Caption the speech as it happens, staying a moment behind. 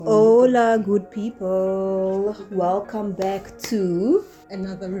Hola, good people. Welcome back to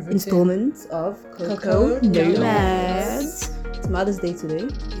another riveting installment of Coco Nomads. It's Mother's Day today.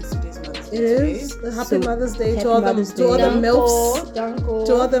 Yes, it is Mother's Day. It is. Happy Mother's Day to all the MILFs, to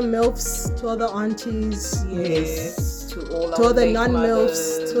all the MILFs, to all the aunties. Yes. To all the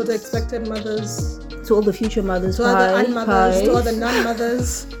non-MILFs, to all the expected mothers, to all the future mothers, to all the unmothers, to all the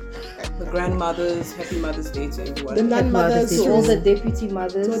non-mothers. The grandmothers, happy Mother's Day to everyone. The non-mothers, to all the deputy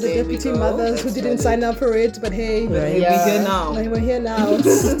mothers, to all the deputy mothers who didn't sign up for it, but hey, we're here now. We're here now.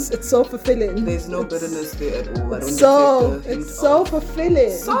 It's so fulfilling. There's no bitterness there at all. It's so fulfilling.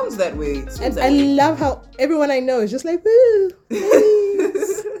 Sounds that way. And I love how everyone I know is just like, woo.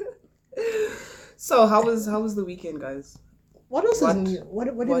 So how was the weekend, guys? What else is new? What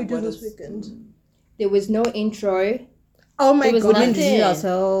did we do this weekend? There was no intro. Oh my god! We didn't see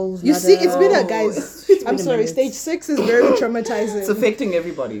ourselves. You see, it's been guys. I'm sorry. Stage 6 is very traumatizing. It's affecting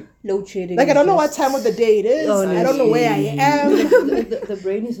everybody. Load shedding. Like I don't know what time of the day it is. I don't know where I am. The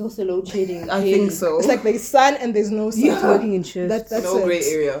brain is also load shedding. I think so. It's like there's sun and there's no sun. It's working in shifts. That's no gray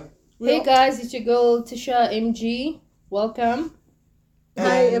area. Hey guys, it's your girl Tisha MG. Welcome.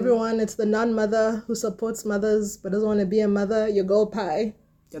 Hi everyone. It's the non-mother who supports mothers but doesn't want to be a mother. Your girl Pie.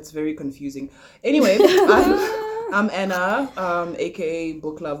 That's very confusing. Anyway, I'm Anna, aka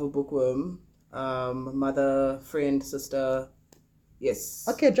book lover, bookworm, mother, friend, sister. Yes.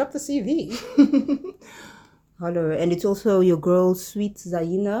 Okay, drop the CV. Hello, and it's also your girl, Sweet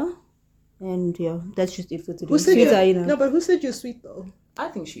Zaina. And yeah, that's just it for today. Who said Sweet Zaina. No, but who said you're sweet though? I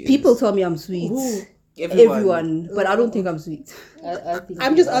think she is. People tell me I'm sweet. Who? Everyone, but I don't think I'm sweet.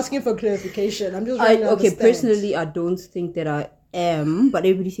 I'm just asking for clarification. I'm just trying to understand. Personally, I don't think that I am, but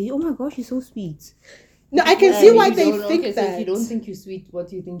everybody says, "Oh my gosh, you're so sweet." No, I can see why they think that. So if you don't think you're sweet, what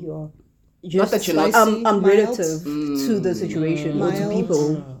do you think you are? Just, not that you're not. I'm relative to the situation or to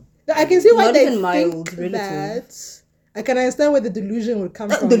people. No, I can see why not they even mild, think relative. that. I can understand where the delusion would come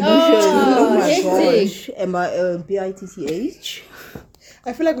from. Delusion. Oh my hectic. gosh. Am I BITCH?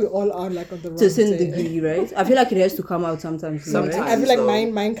 I feel like we all are like on the wrong to a certain day. degree, right? I feel like it has to come out sometimes. Sometimes. Right? I feel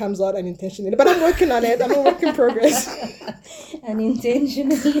like mine comes out unintentionally, but I'm working on it. I'm a work in progress.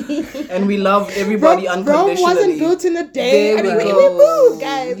 Unintentionally. And we love everybody unconditionally. Rome wasn't built in a day. There we go. move,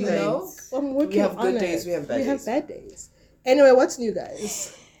 guys. You know? I'm working we have on good it. days, we have bad days. We have bad days. Anyway, what's new,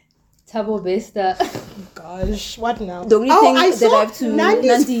 guys? Tabo Besta. Gosh, what now? The only thing I that saw I have to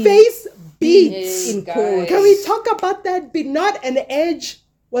Nandi's face beat. in guys. court. Can we talk about that beat? Not an edge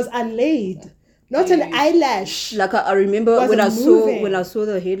was unlaid. Not an eyelash. Like I remember Wasn't when I saw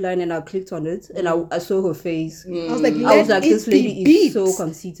the headline and I clicked on it and I saw her face. I was like, this lady is so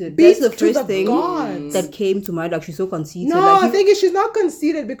conceited. That's the first thing that came to mind. Like she's so conceited. No, like, I think she's not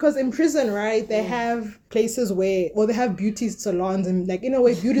conceited because in prison, right, they have places they have beauty salons and like in a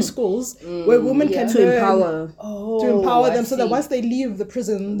way beauty schools where women can learn to empower them so that once they leave the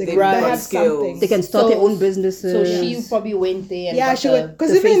prison, they have something. They can start their own businesses. So she probably went there and she went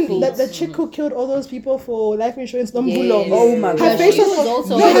because even the chick who killed all those people for life insurance, Nombulo. Oh my god. Her face was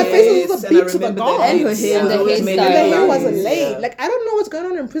also beat to the ground. And her hair. And the hair wasn't laid. Like I don't know what's going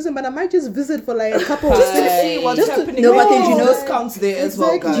on in prison, but I might just visit for like a couple just to see what's happening. No, but then you know discounts there as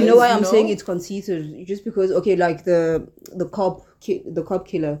well, guys. Do you know why I'm saying it's conceited? Just because like the cop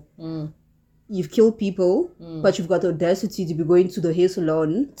killer. You've killed people, but you've got the audacity to be going to the hair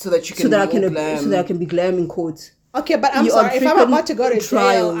salon so that I can be glam in court. Okay, but I'm sorry. If I'm about to go to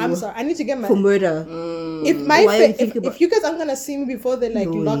jail, I'm sorry. I need to get my for murder. If you guys aren't gonna see me before they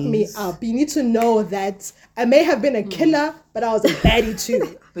lock me up, you need to know that I may have been a killer, but I was a baddie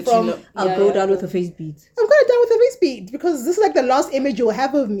too. But I'll go down with a face beat. I'm going down with a face beat because this is like the last image you'll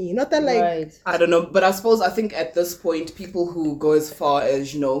have of me. Not that I don't know, but I think at this point, people who go as far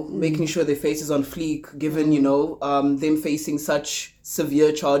as making sure their face is on fleek, given them facing such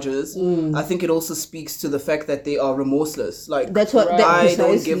severe charges, I think it also speaks to the fact that they are remorseless. Like that's what I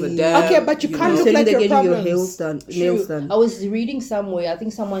don't give a damn. Okay, but you can't look like your problems. Nails done. I was reading somewhere. I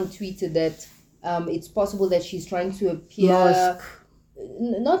think someone tweeted that it's possible that she's trying to appear.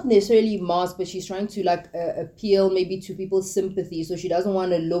 Not necessarily mask, but she's trying to appeal maybe to people's sympathy, so she doesn't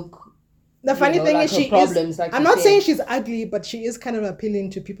want to look. The funny thing is she problems, is. I'm not saying she's ugly, but she is kind of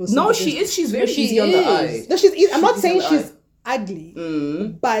appealing to people's sympathy. No, she is. She's very easy on the eye. No, I'm not saying she's ugly,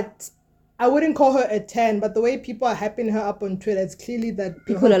 but I wouldn't call her a 10, but the way people are hyping her up on Twitter, it's clearly that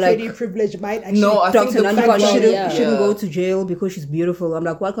people her are like, pretty privilege might actually... No, I think Dr. the Nandi fact shouldn't go to jail because she's beautiful. I'm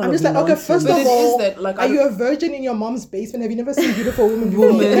like, what kind I'm of just like, okay, nonsense? first But of it all, is that, like, are you a virgin in your mom's basement? Have you never seen beautiful women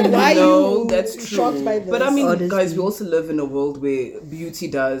before? Like, why are you that's shocked true. by this? But I mean, Honestly. guys, we also live in a world where beauty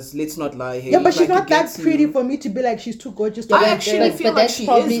does, let's not lie here. yeah, but she's like, not it that gets you- pretty for me to be like, she's too gorgeous to I be actually there. feel like she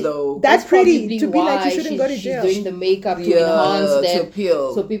is, though. That's pretty probably to be like, why you shouldn't go to she's jail. doing the makeup to Yeah, enhance to that.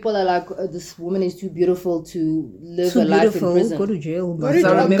 appeal. So people are like, this woman is too beautiful to live Too a life in beautiful, prison. go to jail. Go man. to So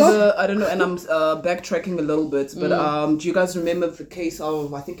I jail. remember, I don't know, and I'm backtracking a little bit, but do you guys remember the case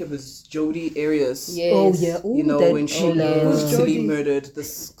of, I think it was Jodi Arias? Yes. Oh yeah, You know, when she Who's brutally Jodi? murdered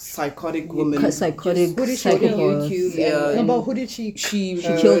this psychotic woman. Psychotic Who did she On kill? psychopath. YouTube. Yeah. and- No, but who did she... She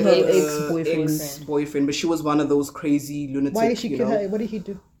killed her murdered ex-boyfriend. ex-boyfriend, but she was one of those crazy lunatics. Why did she kill her? What did he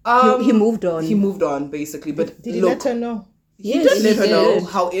do? He moved on. He moved on, basically. But Did he look, let her know? he did let her know. did.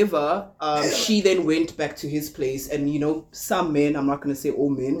 However, she then went back to his place, and some men, I'm not going to say all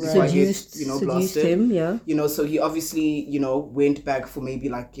men, so I get, Seduced blasted. him, yeah. So he obviously, went back for maybe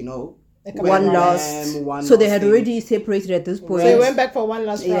like, One last. So they had already separated at this point. So he went back for one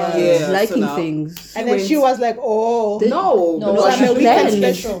last round. Yeah, so liking now- things. And then she was like, oh... No, No, because I'm a she weekend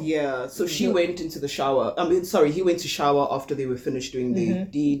planned. special. Yeah, so she went into the shower. He went to shower after they were finished doing the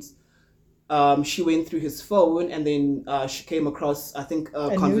deeds. She went through his phone, and then she came across, I think,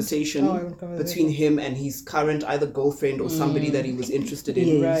 a conversation between him and his current either girlfriend or somebody that he was interested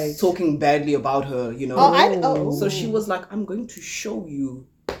in, Yes. talking badly about her, So she was like, I'm going to show you.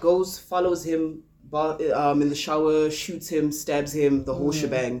 Goes, follows him in the shower, shoots him, stabs him, the whole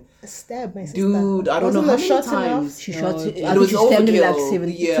shebang. A stab, my sister. Dude, I don't know Wasn't how the many shot times. enough? She shot it I think was she stabbed him like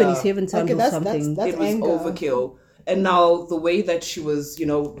overkill. 27 times Okay, or that's something. that's It was anger. overkill. And now the way that she was,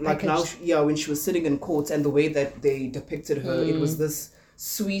 Packaged. when she was sitting in court, and the way that they depicted her, it was this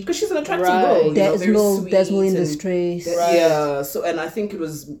sweet, because she's an attractive Right. girl. There's no in the and- stress. Yeah, so, and I think it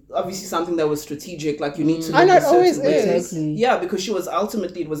was obviously something that was strategic, like you need to And look it a always certain way. is. Exactly. Yeah, because she was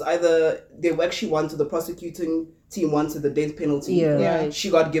ultimately, it was either they actually wanted, the prosecuting team wanted the death penalty. Yeah. Yeah. She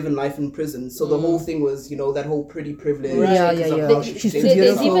got given life in prison. So the whole thing was, that whole pretty privilege. Yeah, because of yeah. how she She's dated too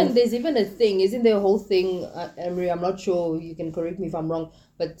There's beautiful. even a thing, isn't there a whole thing, Emery, I'm not sure, you can correct me if I'm wrong,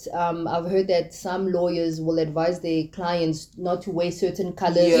 but I've heard that some lawyers will advise their clients not to wear certain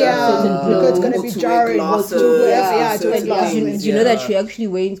colors, certain because clothes. it's going to Or be to jarring. wear Or glasses, to wear, yeah, to wear certain glasses. things. Do you know that Yeah. she actually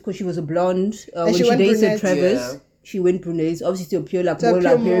went, because she was a blonde, when she she went dated brunette. Travis, Yeah. she went brunette, obviously to appear like To more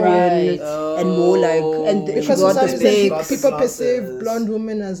appear more Liberian right. and more like, and she Because got for the some reason got specs, the people glasses. perceive blonde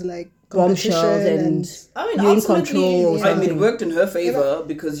women as like bombshells, competition and I mean, you're in ultimately, control or it something. worked in her favor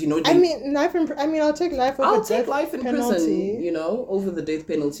because, I mean, I'll take life over I'll take death life in penalty. prison, over the death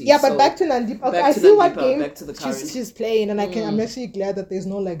penalty. Yeah, but So, back to Nandip. Okay, back I to see what Nandipa, game back to the current. she's playing, and I'm actually glad that there's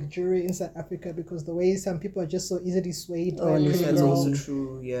no like jury in South Africa, because the way some people are just so easily swayed by a pretty that's girl. also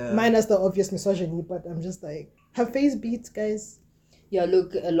true, yeah. Minus the obvious misogyny, but I'm just like, her face beats, guys. Yeah,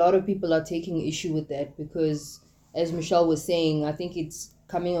 look, a lot of people are taking issue with that because, as Michelle was saying, I think it's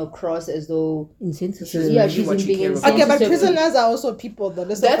coming across as though insensitive. yeah, really she's what in you being care about. Okay, but insensitive. prisoners are also people, though.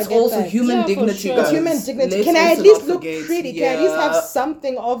 Let's not That's forget also that. human Yeah, for dignity, sure. guys. Human dignity. Let's Can I at also least not look forget, pretty? Can I at least have yeah.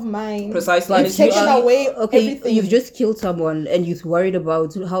 something of mine? Precisely. You've taken away Okay, everything. you've just killed someone and you're worried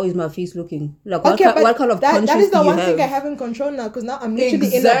about how is my face looking. Like, what, Okay, what but kind of that conscience is the do you one thing I have? have in control now, because now I'm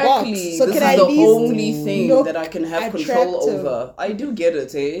literally in a box. Exactly. So This can is I the at least only thing look that I can have control attractive? over. I do get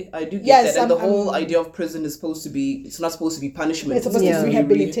it, eh? I do get Yes, that. And the I'm- whole idea of prison is supposed to be, it's not supposed to be punishment. It's supposed to be Yeah. rehabilitation.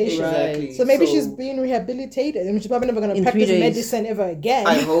 Exactly. So maybe she's being rehabilitated, and she's probably never going to In 3 practice days. medicine ever again.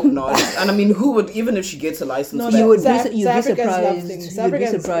 I hope not. And I mean, who would, even if she gets a license No, back, You would be, South you'd be Africans love surprised. things. You'd South be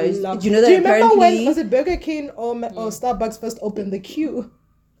Africans surprised. love- Do you know that Do you remember apparently... when was it Burger King or Starbucks first opened the queue?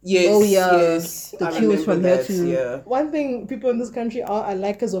 yes, Oh, yeah. yes. The I queue is remember from here that, to- yeah. One thing people in this country are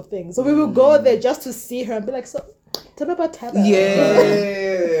likers of things. So we will go there just to see her and be like, so tell me about Taba.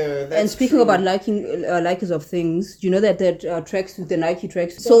 Yeah, that's And speaking true. about likers of things, do you know that tracksuit, the Nike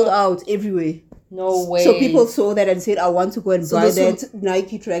tracksuit, sold out everywhere? no way. So people saw that and said, I want to go and buy this that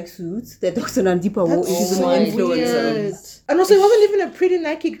Nike tracksuit that Dr. Nandipa wore. She's so an weird. influencer. And also, it wasn't even a pretty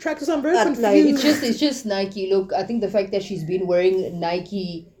Nike tracksuit, so I'm very Like, confused. it's just Nike. Look, I think the fact that she's been wearing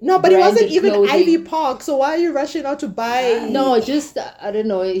Nike. No, but it wasn't branded even clothing- Ivy Park, so why are you rushing out to buy? No, just I don't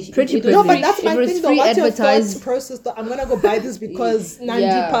know. Pretty it was No, but free- that's my it was thing though. free What's your advertised. thought process though? I'm gonna go buy this because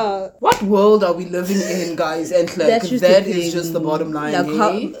Nandipa. What world are we living in, guys? And like, That's just that the is thing. just the bottom line. Like eh?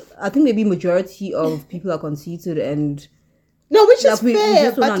 how, I think maybe majority of people are conceited and No, which like is we fair,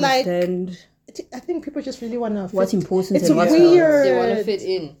 just don't but like understand I think people just really wanna. what's important It's and what's weird. They want to fit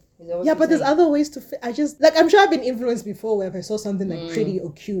in. Yeah, but there's other ways to I just like, I'm sure I've been influenced before where if I saw something like pretty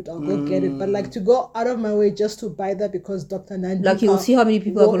or cute, I'll go get it. But like to go out of my way just to buy that because Dr. Nandi, like you'll see how many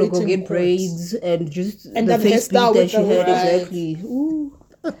people are gonna go get braids and just and the face beat that she had. right. Exactly. Ooh.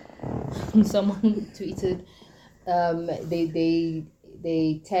 Someone tweeted,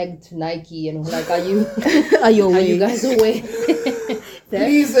 they tagged Nike and were like, are you guys aware?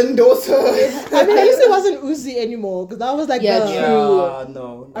 Please endorse her. I mean, at least it wasn't Uzi anymore because that was like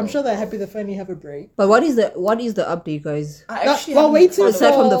no. I'm sure they're happy they finally have a break. But what is the update, guys? Waiting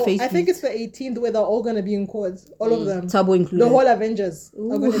aside from the face I think it's the 18th where they're all gonna be in court, all of them, Tabo included. the whole Avengers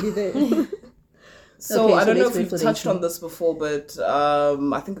are gonna be there. So I don't know if we've touched on this before, but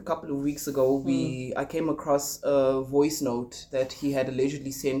I think a couple of weeks ago I came across a voice note that he had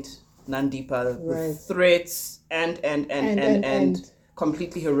allegedly sent Nandipa with threats and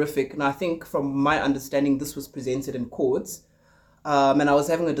completely horrific. And I think from my understanding, this was presented in courts. And I was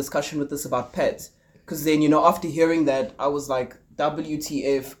having a discussion with this about pets. Because then, after hearing that, I was like,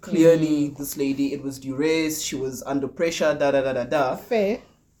 WTF, clearly this lady, it was duress, she was under pressure, Fair.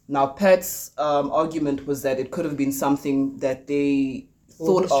 Now, Pat's argument was that it could have been something that they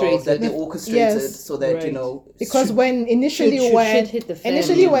thought of, that they orchestrated, so that because when when shit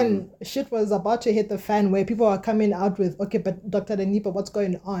was about to hit the fan, where people are coming out with, okay, but Dr. Danipa, what's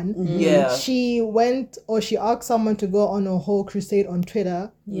going on? She asked someone to go on a whole crusade on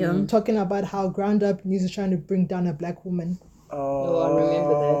Twitter, talking about how Ground Up News is trying to bring down a black woman. I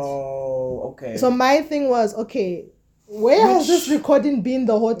remember that. Oh, okay. So my thing was, okay, where has this recording been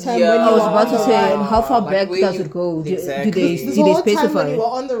the whole time? Yeah, when I was about to say, run? how far back does it go? Exactly. Did they specify? Time when you were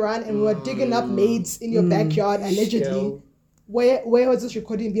on the run and we were digging up maids in your backyard, allegedly. Where was this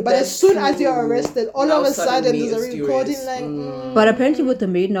recording be? But as soon as you're arrested, all of a sudden there's a recording like. But apparently with the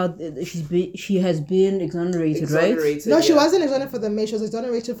maid now, she has been exonerated, right? No, she wasn't exonerated for the maid. She was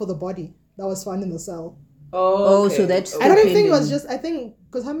exonerated for the body that was found in the cell. Oh, okay. So that's. I don't even think it was just. I think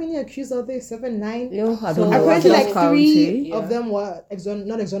because how many accused are there? 7, 9. I don't know. Apparently, like 3 of them were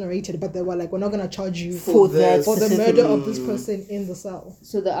not exonerated, but they were like, we're not gonna charge you for the murder of this person in the cell.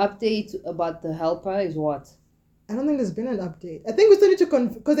 So the update about the helper is what? I don't think there's been an update. I think we still need to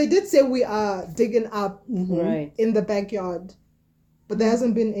because they did say we are digging up in the backyard, but there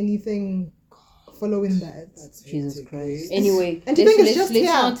hasn't been anything following that. Jesus Christ. Anyway, and do you think it's just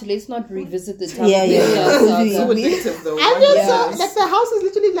let's not revisit the topic. So addictive though. I just saw like the house is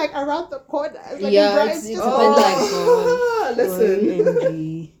literally like around the corner. It's like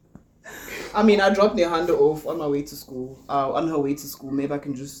listen. I mean, I dropped Nehanda off on my way to school. On her way to school, maybe I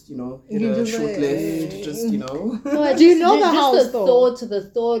can just hit a short left. Just No, do you know the house? The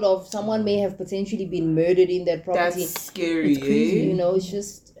thought of someone may have potentially been murdered in that property. That's scary. It's crazy, it's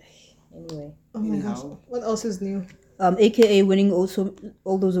just anyway. Oh my gosh. What else is new? AKA winning also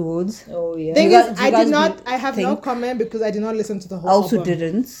all those awards. Oh yeah. Thing is, I have no comment because I did not listen to the whole album.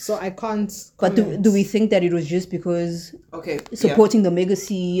 Didn't. So I can't But do we think that it was just because supporting the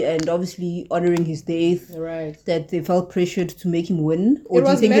Legacy and obviously honoring his death, right, that they felt pressured to make him win? Or it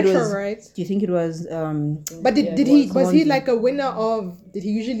was Metro, right? Do you think it was But was he like a winner of, did he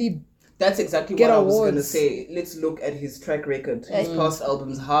usually That's exactly what I was going to say. Let's look at his track record, his past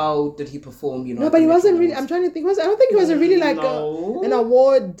albums. How did he perform? No, but he wasn't really. I'm trying to think. I don't think he was really like an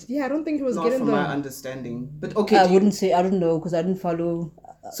award. Yeah, I don't think he was getting from my understanding. But okay, I wouldn't say. I don't know because I didn't follow.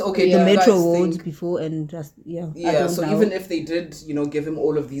 So the Metro Awards before and so even if they did, give him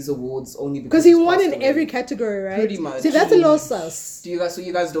all of these awards only because he won in every category, right? Pretty much. See, that's a little sus. So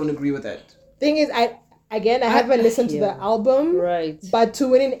you guys don't agree with that? Thing is, I haven't listened to the album, right? But to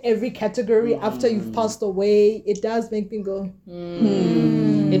win in every category after you've passed away, it does make me go.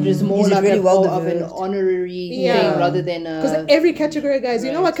 It was more like really of an honorary thing rather than because every category, guys,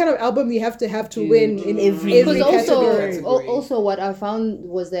 you know what kind of album you have to win in every category. Also, what I found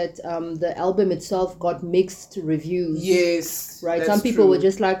was that the album itself got mixed reviews. Yes, right. Some people were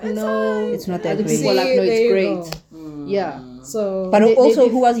just like, no, it's not that great. great. People were like, no, it's great. Yeah. So, but also,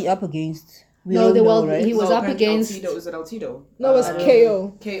 who was he up against? He was up against. Is it Altido? No, it was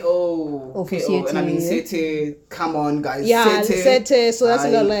KO. KO. And I mean, Sete. Come on, guys. Yeah, Sete. So that's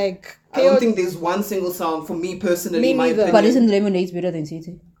like. I don't think there's one single song for me personally. Me neither. But isn't Lemonade better than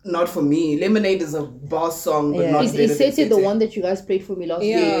Sete? Not for me. Lemonade is a boss song, but not better than Sete. Is Sete the one that you guys played for me last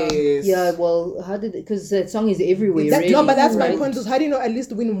year? Yes. Yeah, well, how did it? Because that song is everywhere. No, but that's my point. Is how do you know at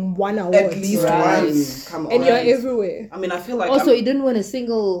least win one award? At least one. Come on. And you're everywhere. I mean, I feel like. Also, he didn't win a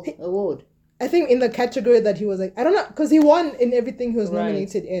single award. I think in the category that he was like, I don't know, because he won in everything he was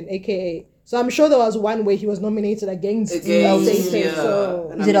nominated in, aka. So I'm sure there was one where he was nominated against Sete. Yeah.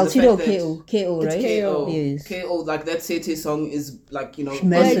 So Is it Altino or KO? Right? KO. Yes. KO, like that Sete song is like, you know,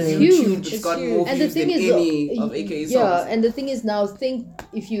 Massive. on It's YouTube. huge. It's got huge. more And the views thing than is, any of AKA songs. yeah, and the thing is now, think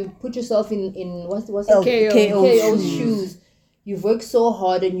if you put yourself in what's KO's shoes, you've worked so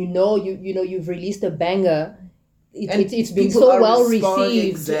hard and you know you've released a banger. It's been people so are well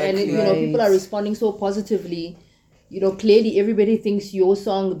responding, received, and exactly. people are responding so positively. Clearly everybody thinks your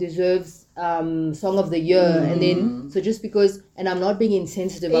song deserves song of the year, and then so just because, and I'm not being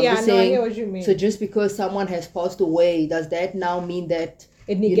insensitive, I'm just saying, I hear what you mean. so just because someone has passed away, does that now mean that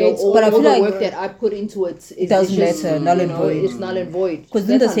it negates all, but I feel all the like work that I put into it doesn't matter, null and void. It's null and void. Because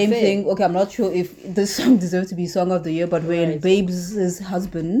then the That's same unfair. thing. Okay, I'm not sure if this song deserves to be song of the year, but when Babes'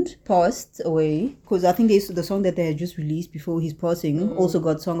 husband passed away, because I think the song that they had just released before his passing also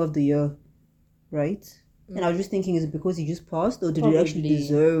got song of the year, right? And I was just thinking, is it because he just passed, or did he actually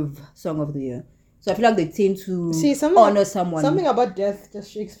deserve song of the year? So I feel like they tend to honor someone. Something about death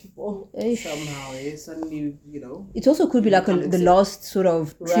just shakes people. Somehow, suddenly, It also could be like the last sort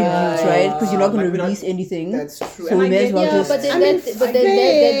of tribute, right? Because you're not going to release anything. That's true. So we may as well just... but then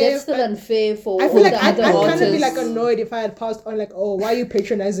that's still unfair for I feel like I'd kind of be like annoyed if I had passed on, like, oh, why are you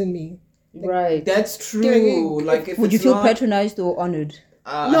patronizing me? Right. That's true. Like, if would you feel patronized or honored?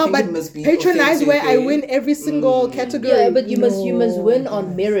 No, but patronize where I win every single category. Yeah, but you must win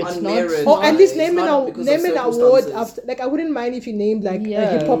on merit, or at least name an an award after. Like, I wouldn't mind if you named like a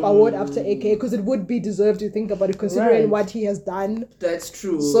hip hop award after AK, because it would be deserved to think about it, considering what he has done. That's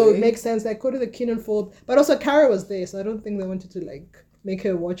true. So it makes sense. Like, go to the Keenan Fold, but also Kara was there, so I don't think they wanted to like make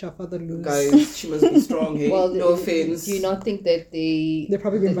her watch her father lose. Guys, she must be strong. Hey, well, no offense. Do you not think that they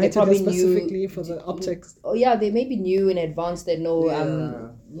probably invited her specifically for the optics? Oh yeah, they maybe knew in advance that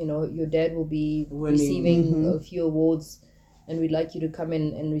your dad will be receiving a few awards, and we'd like you to come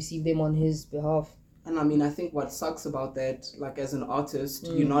in and receive them on his behalf. And I mean, I think what sucks about that, like as an artist,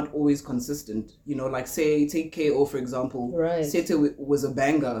 you're not always consistent. Like take KO for example. Right. Sete was a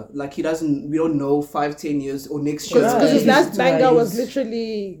banger. Like we don't know 5-10 years or next year. Because his last banger was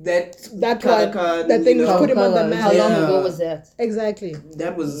literally that thing which put him on the map. How long ago was that? Exactly.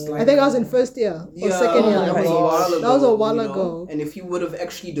 That was like, I think I was in first year or second year. That was a while ago. That was a while ago. And if he would have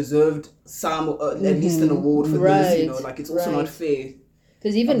actually deserved some at least an award for this, like it's also not fair.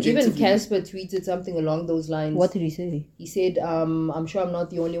 Because even Casper tweeted something along those lines. What did he say? He said, I'm sure I'm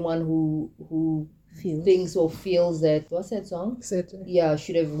not the only one who thinks or feels that, what's that song? Yeah,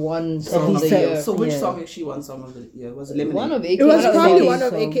 should have won Song of the Year. So which song actually won Song of the Year? Was it Lemonade? One of AK. It was probably one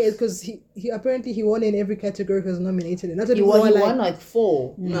of AK's, because he apparently he won in every category he was nominated in. He won like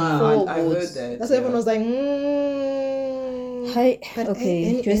 4. No, I heard that. That's why everyone was like, Hi.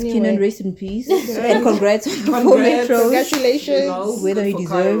 Okay, just Keenan, rest in peace. And congrats on the 4 metros. Congratulations. Whether he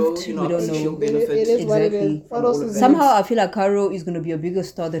deserved, we don't know. It is what it is. What else is Somehow I feel like Caro is going to be a bigger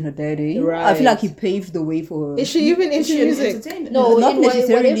star than her daddy. Right. I feel like he paved the way for her. Is she even into music? No, not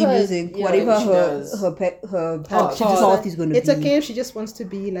necessarily whatever, music. Whatever her path is going to be. It's okay if she just wants to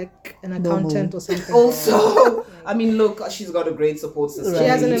be like an accountant or something. Also, I mean, look, she's got a great support system. She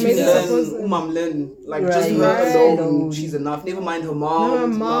has an amazing support system. Just her alone, she's enough. Never mind her mom. Her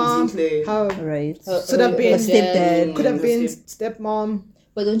mom. Right. Should have been stepdad. Could have been stepmom.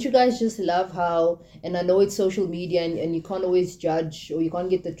 But don't you guys just love how, and I know it's social media and you can't always judge, or you can't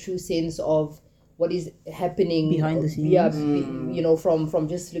get the true sense of what is happening behind the scenes. Yeah, from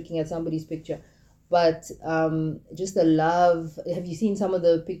just looking at somebody's picture. But just the love. Have you seen some of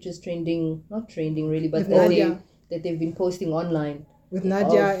the pictures trending? Not trending really, but that they've been posting online. With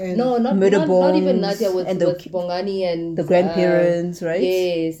Nadia and... No, not even Nadia, with Bongani and... The grandparents, right?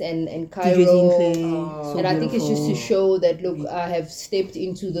 Yes, and Cairo. And I think it's just to show that, look, I have stepped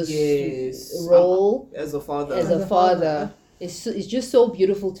into this role... As a father. It's just so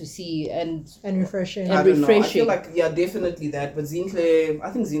beautiful to see and refreshing. I feel like, definitely that. But I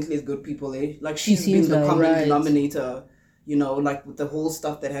think Zinhle is good people, eh? Like, she's been the common denominator. Like with the whole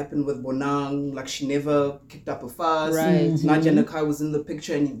stuff that happened with Bonang, like she never kicked up a fuss. Right. Nadia Nakai was in the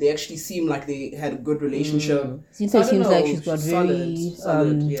picture and they actually seemed like they had a good relationship. Zinhle seems like she's got very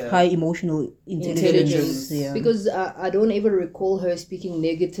high emotional intelligence. Yeah. Because I don't ever recall her speaking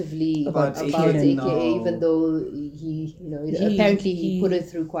negatively about AKA, even though he apparently he put her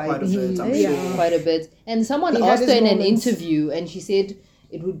through quite a bit. And someone asked her in an interview and she said,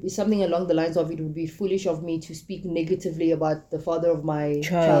 it would be something along the lines of, it would be foolish of me to speak negatively about the father of my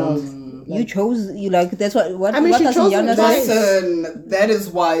child. You chose, that's what I mean, she chose Listen, that is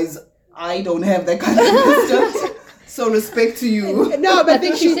wise. I don't have that kind of wisdom. So respect to you. No, but I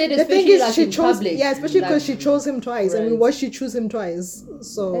think she said the thing especially, is like, she in chose, public, especially because like, she chose him twice. I mean, right. why she choose him twice?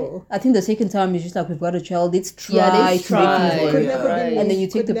 So I think the second time is just like, we've got a child, let's try let's to make try. things work. could never be me. And then you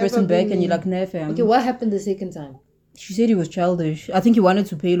take Could the person never be back and me. you're like, nah, fam. Okay, what happened the second time? She said he was childish. I think he wanted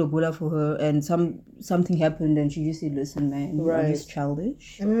to pay Lobula for her, and something happened, and she just said, "Listen, man, you're just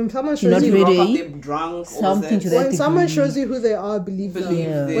childish. I mean, when someone You're shows not you, ready. Them drunk, Something to that when someone degree. shows you who they are, believe them,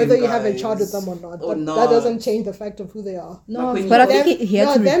 them, whether you have a guys. child with them or not. Or But not. that doesn't change the fact of who they are. No, Like when But I you- think he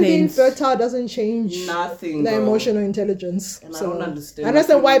had to them being repent. fertile doesn't change Nothing, their bro. emotional intelligence. And I So don't understand. I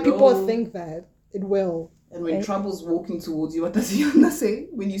understand why Like, you people know- think that it will. And when trouble's walking towards you, what does Yana say?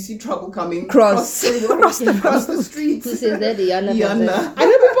 When you see trouble coming, Cross. cross the street. who says that? Yana. Yana. I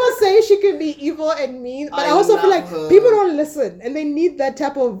know people say she can be evil and mean, but I also feel like love her. people don't listen and they need that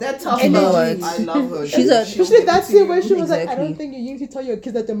type of That tough You know energy. what? I love her. She's a- She'll Especially give that it to scene you. where she was like, I Exactly. don't think you need to tell your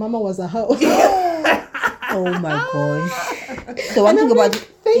kids that your mama was a hoe. Oh my gosh. The one thing I'm about like,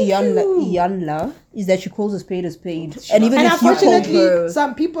 thank you. Iyanla is that she calls a spade a spade. And even And if you called unfortunately, her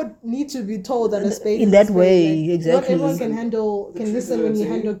some people need to be told that a spade in is that a spade. way, Like, exactly. Not everyone can listen when you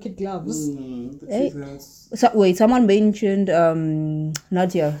truth, handle kid gloves. Eh? Wait, someone mentioned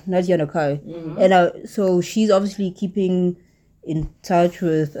Nadia Nakai. And so she's obviously keeping in touch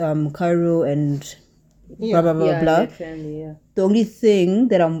with Cairo and blah blah blah Yeah, blah. that family, yeah. The only thing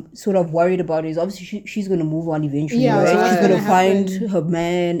that I'm sort of worried about is obviously she's going to move on eventually, Yeah, right? so what's She's going to gonna find happen? her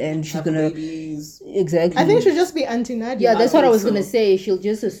man and she's going to... Babies. Exactly. I think it should just be Auntie Nadia. Yeah, that's what I think was so. gonna say. She'll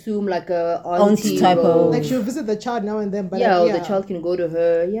just assume like a Auntie auntie type of- role. Like she'll visit the child now and then, but yeah, like, or the child can go to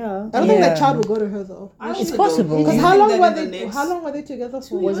her. Yeah. I don't think Yeah. that child will go to her though. It's possible. Because You how think long that were in the they? next- How long were they together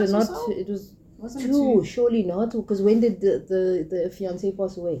for? Was it years or not? so? It was Wasn't it two. two? Surely not. Because when did the fiance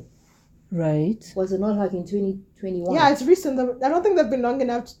pass away? Right. Was it not like in 2021? Yeah, it's recent. I don't think they've been long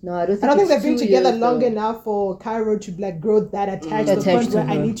enough. No, I don't think. I don't think it's they've been 2 together years, long though. enough for Cairo to like grow that attached to the Attached point to where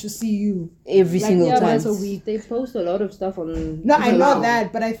I her. need to see you. Every Like, single yeah, time. once a week. They post a lot of stuff on. No, I know Wow.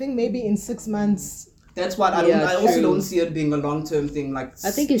 that, but I think maybe in 6 months. That's what I don't. Yeah, I also true. don't see it being a long term thing. Like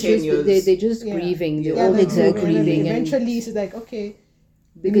I think it's 10 just years. they're just Yeah. grieving. They're Yeah, all they're exactly. grieving, and eventually she's like, okay,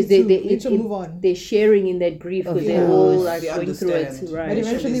 because need they to- need to move on. They're sharing in that grief because Of they're course. all like They going through it, understand. right? But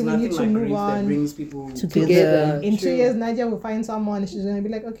eventually There's we nothing need to like move grief on. that brings people Together. in 2 True. years Nadia will find someone. She's gonna be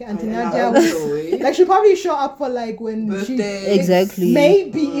like, okay, Auntie I Nadia. hope so, eh? Like she'll probably show up for like when she Birthday. Exactly.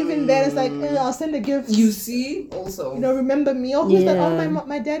 maybe even then it's like I'll send a gift. You see, also. You know, remember me? Oh, who's that? Oh, Yeah.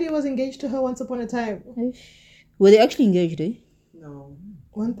 my daddy was engaged to her once upon a time. Were they actually engaged, eh? No.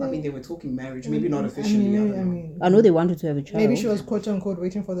 One I mean, thing. they were talking marriage. Maybe not officially. I mean, I know they wanted to have a child. maybe she was quote unquote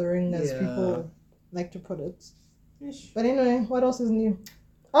waiting for the ring, as Yeah. people like to put it. But anyway, what else is new?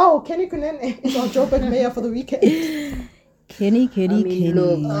 Oh, Kenny Kunene is on Joburg mayor for the weekend. Kenny. I mean,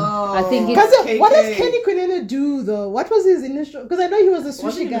 look, Oh, I think Because it's. what does Kenny Kunene do though? What was his initial? Because I know he was a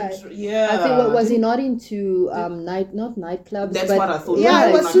sushi guy. Yeah. I think what was he not into not nightclubs? That's but what I thought. Yeah,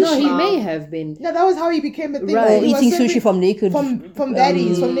 it was Like, sushi. No, he may have been. No, that was how he became a thing. Right. He was Eating serving sushi from naked. from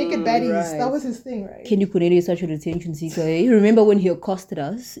baddies, from naked baddies. right. That was his thing, right? Kenny Kunene is such an attention seeker. Eh? Remember when he accosted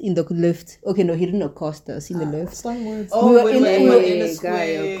us in the lift? Okay, no, he didn't accost us in the lift. Strong words. Oh, We were when in- we we were were- in the Guy,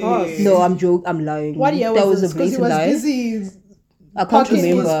 square. of course. No, I'm lying. What year that was was this? a Because he blatant was lie. busy. I can't Parking his-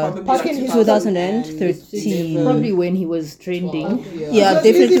 remember. parking his- 2013. Probably when he was trending. Yeah, He was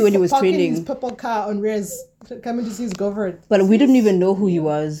definitely busy when he was parking trending. his purple car on Rez, coming to see his girlfriend. But we didn't even know who he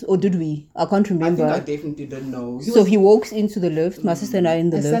was, or did we? I can't I think remember. I definitely didn't know. So he walks into the lift. My sister and I in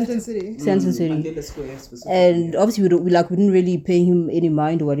the At lift. Santon City. Santon City. Mandela Square specifically. And obviously we didn't really pay him any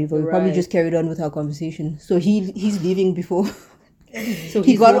mind or whatever. We probably Right. just carried on with our conversation. So he's leaving before So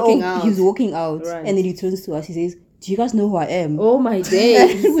he he's got walking off. out. He's walking out, Right. and then he turns to us. He says, "Do you guys know who I am?" Oh my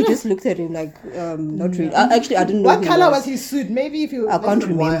days. we just looked at him like, not really. Actually, I didn't know. What who he color was his suit? Maybe if you. I can't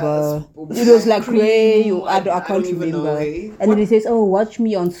Wasn't it white? remember. Was It was like cream? grey. Or I I can't don't even know, remember. eh? And then he says, "Oh, watch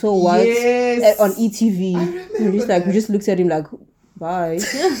me on So What Yes. on ETV." I We just like we that. just looked at him like, "Bye."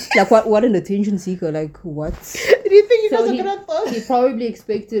 Like what an attention seeker. Like what? Do you think you guys So are he, gonna thought? he probably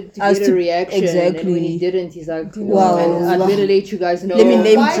expected to Us get to- a reaction, exactly. and when he didn't, he's like, Wow. I'd better let you guys know. Let me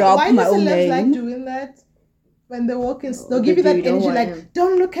name Why, drop why my do own celebs like name. doing that? When they walk in, they'll give you they that do, you know energy, who I like, am.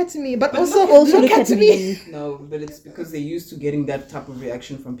 don't look at me, but also, Also look at me. No, but it's because they're used to getting that type of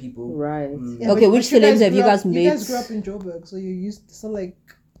reaction from people. Right. Yeah, Okay, but which you celebs have you grew guys up- met? You guys grew up in Joburg, so you used to, so like.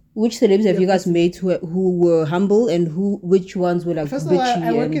 Which celebs have you guys met who were humble and which ones were like First of all, bitchy?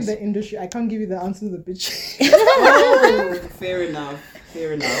 I work in and- the industry. I can't give you the answer to the bitch. Oh, fair enough.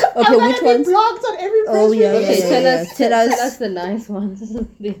 Fair enough. Okay, I'm which gonna be ones? blocked on every press Oh, yeah, release. Okay, yeah. tell us the nice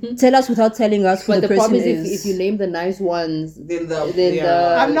ones. Tell us without telling us who But the the person problem is, is. if you name the nice ones, Then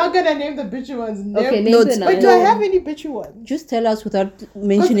I'm not gonna name the bitchy ones. okay, name No, the it's- nice. But do I have any bitchy ones? Just tell us without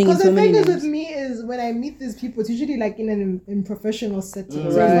mentioning Because so the many thing is names. with me is when I meet these people, it's usually like in professional settings. So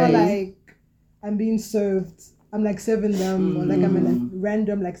it's Right. not like I'm being served. I'm like serving them or like I'm in a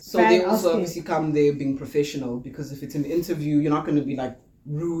random like So fan they also asking. obviously come there being professional, because if it's an interview, you're not going to be like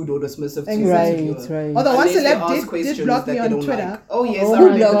rude or dismissive to Right, the interviewer. right. Although one Unless they celeb ask did questions block that me they on don't Twitter. like. Oh yes, Oh I my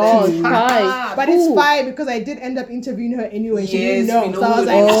remember gosh, that. why? But it's fine because I did end up interviewing her anyway. She didn't Yes, know. we know So I was who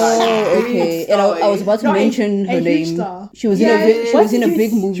like, it is. Oh, okay. And I was about to No, mention a her huge name. star. She was Yeah, she what was in did a you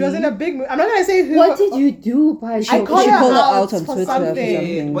big s- movie. she was in a big movie. I'm not gonna say who. What did you do, Baddie? I called She her called her out out on for Twitter for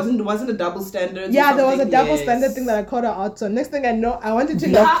something. something. Wasn't a double standard? Yeah, there was a double standard thing that I called her out on. Next thing I know, I wanted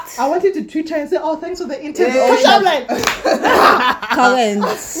to tweet her and say, "Oh, thanks for the interview." Yeah. Which I'm like, Currents.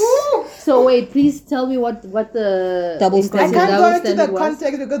 So wait, please tell me what the Double I standard. can't go into the standard was.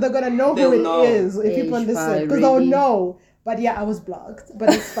 context because they're gonna know They'll who it know. is if Ish, people listen fine, because they'll really. know. But yeah, I was blocked,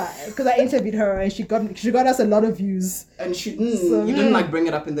 but it's fine because I interviewed her and she got us a lot of views. And you didn't like bring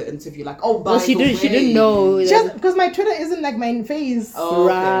it up in the interview, like, oh, by Well, she the way. didn't know. Because my Twitter isn't like my face, Oh,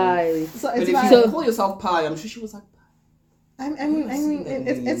 okay. Right. so But it's if fine. you call yourself Pie, I'm sure she was like, I mean,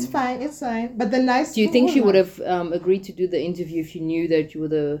 it's fine, it's fine. But the nice. Do you think who she was would nice? have agreed to do the interview if she knew that you were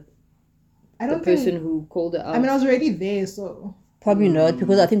the I don't person think. who called her out? I mean, I was already there, so. Probably not,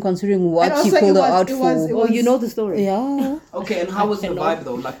 because I think considering And what also she called it her was- out it was- for. it you know the story. Yeah. okay, and how was the vibe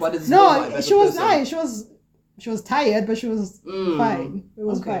though? Like, what is No, your vibe as she a was person? nice. She was tired, but she was fine. It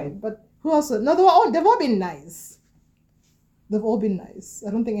was Okay. fine. But who else? No, they've all been nice. They've all been nice. I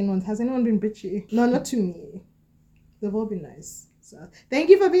don't think has anyone been bitchy. No, not to me. They've all been nice. So thank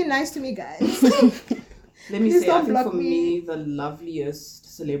you for being nice to me, guys. Let me Please say, I don't think block for me. me, the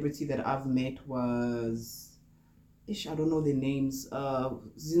loveliest celebrity that I've met was... I don't know their names.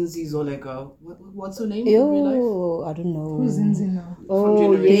 Zinzi Zolega. What's her name in real life? Yo, I don't know. Who's in now?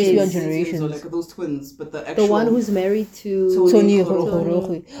 Oh, yes, Zinzi beyond generations. Zolega, those twins, but the actual... The one who's married to Tony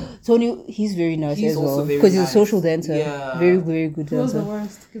Tony. Tony, he's very nice He's as also well very because he's a nice. social dancer. Yeah. Very, very good Who was the dancer.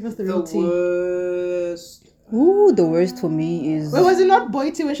 worst? Give us the The real tea. worst... Ooh, the worst for me is. Wait, was it not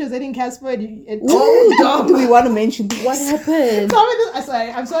Boity when she was dating Casper? Oh, Do we want to mention this? What happened?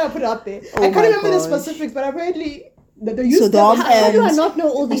 I'm sorry I put it out there. Oh I can't my remember the gosh. specifics, but apparently the So Dom How do I and not know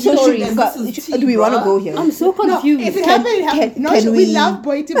all these so stories? do we want to go here? I'm so No, confused. if it happened, it happened. can- No, can we we- love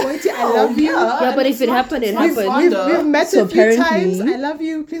Boity. I love you. yeah, but if it happened, it happened. We've met So a few apparently- times. I love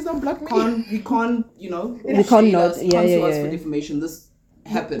you. Please don't block me. We can't, you know... We can't shade not- us, yeah, can't sue yeah, us yeah. for defamation. This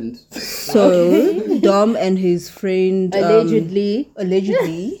happened. So Dom and his friend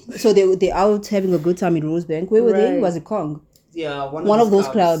Allegedly. So they out having a good time in Rosebank. Where were they? Right. Was it Kong? Yeah, One of those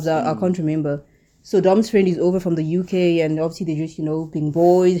clubs. I can't remember. So Dom's friend is over from the UK, and obviously they're just being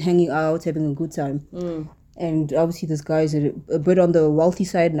boys, hanging out, having a good time. And obviously this guy is a bit on the wealthy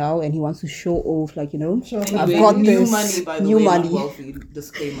side now, and he wants to show off, like Sure. I've Anyway, got new this money, by the new way, money. not wealthy.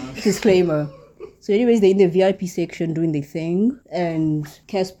 Disclaimer. Disclaimer. So anyways, they're in the VIP section doing their thing, and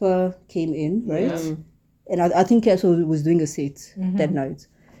Casper came in, right? Yeah. And I think Casper was doing a set that night.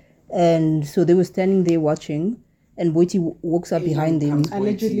 And so they were standing there watching, and Boity walks up behind them.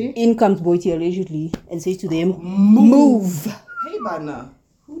 Allegedly. In comes Boity allegedly and says to them, "Move!" Hey, Bana,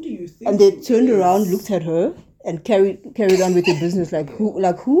 who do you think? And they turned around, looked at her, and carried on with their business. Like who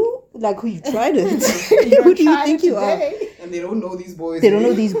you tried it? Who do you think you are? And they don't know these boys. They don't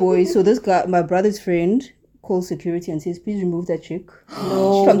know these boys. So this guy, my brother's friend, calls security and says, "Please remove that chick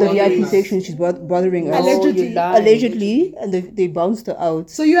from the VIP section. She's bothering us." Allegedly. Allegedly, and they bounced her out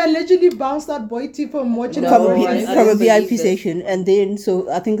So you allegedly bounced out Boity from watching from, her. I from a don't VIP believe this. section. And then, so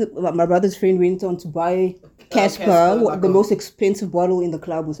I think my brother's friend went on to buy Casper, like the a- most expensive bottle in the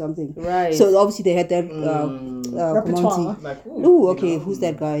club or something. Right. So obviously they had that Repertoire. Comanche. Like, Ooh, okay, who's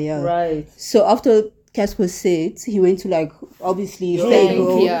that guy? Yeah. Right. So after Casper said, he went to obviously Yo, hey thank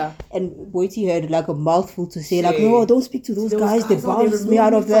bro, you. Yeah. and Boity had a mouthful to say Say, no, don't speak to those guys. They guys, bounced they me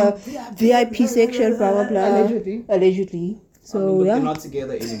out of the removed VIP section, blah blah blah. Allegedly. So I mean, look, yeah, they're not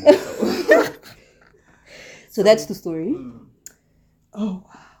together anymore. So. so that's the story. Oh.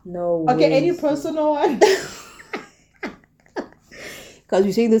 No. Okay, way. any personal one? Because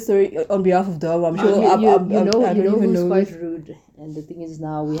you're saying the story on behalf of Dom, I'm sure. You I know don't even who's know. quite rude, and the thing is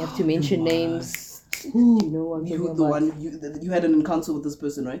now we have to mention names. Do you know what I'm talking You, the about? one, you had an encounter with this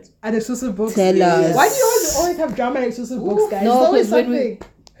person, right? At exclusive books. Tell us. Why do you always have drama at exclusive books, guys? No, It's always because something.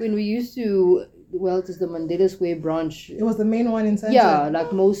 when we used to well, it was the Mandela Square branch. It was the main one in Central. Yeah,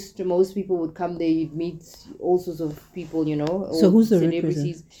 like most people would come there. You'd meet all sorts of people, So who's the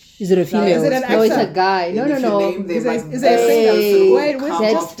celebrities? Is it a female? Is it an actor? No, it's a guy. No. Is it a singer? Wait,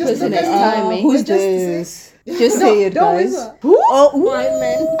 that person has time, eh? Who's this? Just say it, guys. Who? Oh,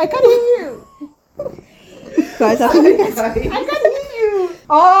 man. I can't hear you. guys, I think I can't hear you.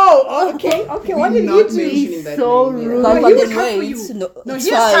 Oh, okay. What did you do? He's so rude. But he then would come for wait, you. no, he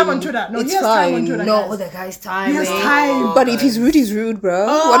has time on Twitter. It's fine. No, the guy's time. He has time. But if he's rude, he's rude, bro.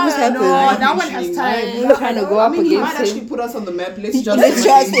 what was happening? No, that one has time. I'm trying to go up He might against him. actually put us on the map. Let's just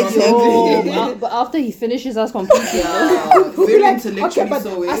exactly. But after he finishes us completely. Very intellectually Okay, but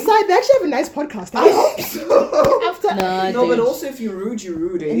so. aside, they actually have a nice podcast. I hope so. After, No, but also if you're rude, you're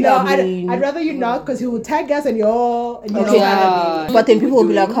rude. Eh? no, I mean- I'd rather you not, because he will tag us and you're Yeah. But then people will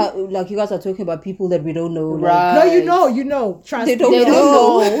be like you guys are talking about people that we don't know. Like, Right. No, you know. Trust They me. don't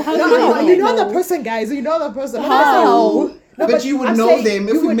know. How do No, they you know? know the person, guys. You know the person. How? No, but you would I'm know saying them.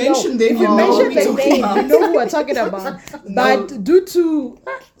 If you we would mention know. them, If you you know what mention we're their talking name, you about. know who we're talking about. But due to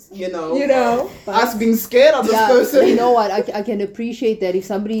You know, us us being scared of this Yeah, person. you know what? I can appreciate that if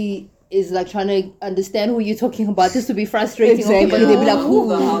somebody is like trying to understand who you're talking about, just to be frustrating. Exactly. Okay, but They'll be like, who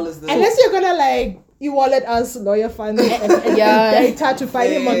the hell is this? unless you're gonna like e-wallet us lawyer funds and Yeah. data to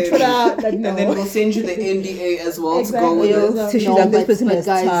find him on Twitter. Like, no. And then we'll send you the NDA as well Exactly. to go with Yeah. it. So she's No, like, this but- person but has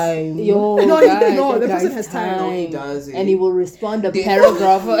guys, time. Yo, No, guys, no, that the person guy's has time. No, he does. And he will respond a They-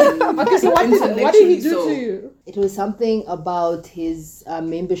 paragraph. Okay, so what did he do So- to you? It was something about his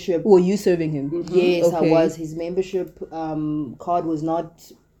membership. Were you serving him? Yes, Okay. I was. His membership card was not.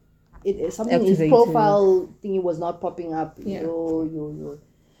 Something Activated. his profile thingy was not popping up. Yeah. Yo.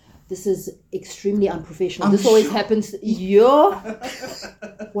 This is extremely unprofessional. I'm This always sure. happens. Yo,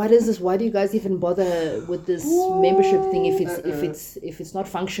 what is this? Why do you guys even bother with this membership thing if it's not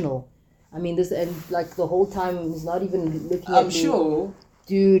functional? I mean, this, and like the whole time he's not even looking at I'm me. sure.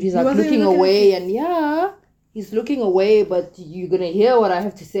 Dude, he's like wasn't looking even looking away, and yeah, he's looking away, but you're gonna hear what I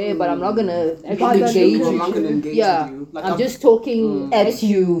have to say, but I'm not gonna actually But engage I'm you. not going to engage Yeah, with you. Like, I'm just talking At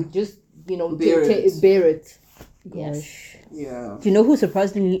you. Just Bear it. bear it. Yes. Yeah. Do you know who's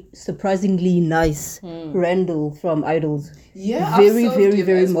surprisingly nice? Randall from Idols. Yeah. Very, I've served very, him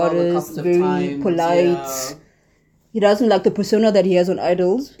very as well a modest, couple of very times, polite. yeah. He doesn't like the persona that he has on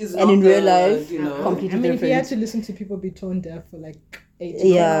Idols, Is and not in real the, life, you know, completely I mean, if you had different. to listen to people be tone deaf for like 8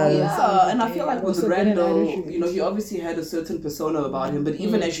 Yeah. Yeah, and I feel like with Also been an Randall, Irish you know, he obviously had a certain persona about him, but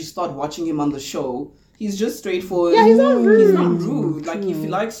even as you start watching him on the show, he's just straightforward. Yeah, he's not rude. He's not rude. Like, if he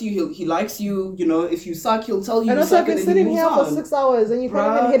likes you, he likes you. You know, if you suck, he'll tell you. And you also, I've suck, been and then he sitting here moves for on. 6 hours and you can't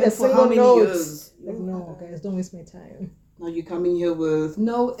even Bruh, hit a and for how single many note. years? Like, no, guys, don't waste my time. Now you coming here with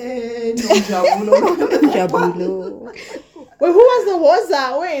no jabulo. Jabulo. Wait, who was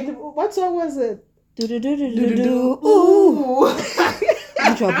that? Wait, what song was it? Do-do-do-do-do-do. Ooh. Ooh.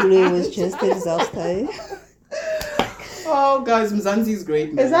 Jabulo was just a disaster. Oh, guys, Mzansi's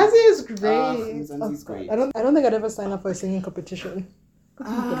great, man. Mzansi is great. Mzansi's great. I don't think I'd ever sign up for a singing competition.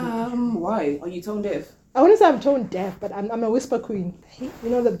 Why? Are you tone deaf? I wouldn't say I'm tone deaf, but I'm a whisper queen. You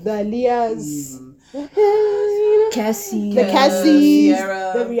know the Leahs, Cassie. the Cassies,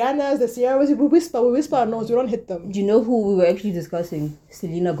 Sierra. the Rihannas, the Sierras. We whisper our notes. We don't hit them. Do you know who we were actually discussing?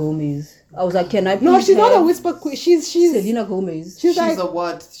 Selena Gomez. I was like, can I please No, she's not a have whisper queen. She's Selena Gomez. she's She's like a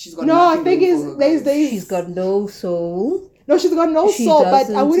what? She's got no. nothing I think going is for her, there's guys. She's got no soul. no. She's got no She soul, but I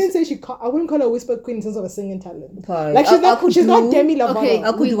doesn't- wouldn't say I wouldn't call her a whisper queen in terms of a singing talent. Fine. Like I could she's not do- Demi Lovato. Okay,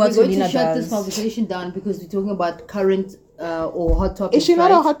 I could we're do what going to Selena shut does. this conversation down because we're talking about current or hot topics. Is she not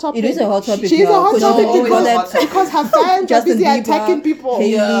right? a hot topic? It is a hot topic. She's a now, hot 'cause topic she did because- that- because her fans are Justin busy Bieber, attacking people.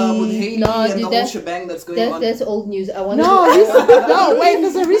 Hailey. Yeah, with Hailey No, and dude, the whole that's- shebang that's going on. That's old news. I want No, to. no, wait.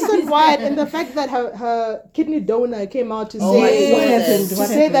 There's a recent one in the fact that her kidney donor came out to Oh, say What Yeah. happened? to What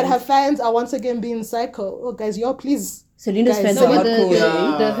say that happened? her fans are once again being psycho. Oh, guys, y'all please. Selena's Guys, fans no, are but hardcore.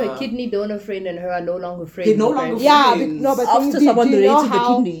 Yeah. Her kidney donor friend and her are no longer friends. They're no apparently. longer Yeah, friends. no, but After do someone you know donated the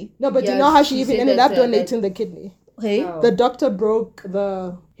how? kidney. No, but do you Yeah, know how she she even said ended that, up donating the kidney? Hey, Oh. The doctor broke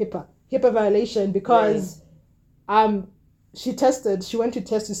the HIPAA violation because she went to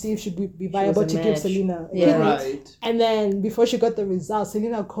test to see if she'd be viable was a to give match. Selena a Yeah. kidney. Right. And then before she got the results,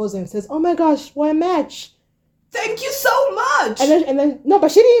 Selena calls her and says, "Oh my gosh, what a match!" Thank you so much. And then no,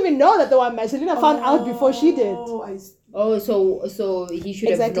 but she didn't even know that they were a match. Selena found out before she did. Oh, so he should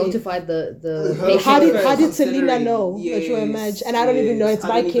Exactly. have notified the Her patient How did first. how did Selena considering- know that you were a Yes, match? And I don't even know it's I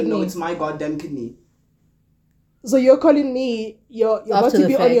my don't even know kidney. it's my goddamn kidney. So you're calling me, you're about After to the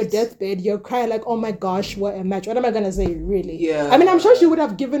be on your fact. deathbed, you're crying like, oh my gosh, what a match. What am I gonna say, really? Yeah. I mean, I'm sure she would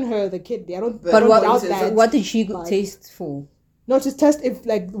have given her the kidney. I don't but doubt what that. what did she But- taste for? No, to test if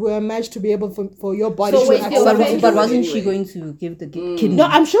like we're a match to be able for your body So to wait, accept. But wasn't she going to give the kidney? No,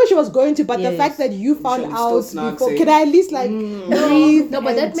 I'm sure she was going to, but the fact that you found out before, can I at least like breathe? No,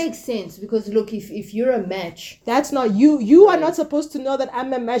 but that makes sense because look, if you're a match, that's not you. You are not supposed to know that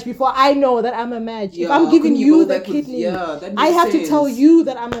I'm a match before I know that I'm a match. Yeah, if I'm giving you the kidney, that I have sense. to tell you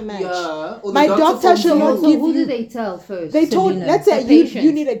that I'm a match. Yeah. My doctor should not give who you. did they tell first? They told, Selena. let's say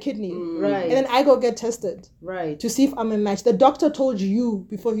you need a kidney, right, and then I go get tested, right, to see if I'm a match. The doctor told you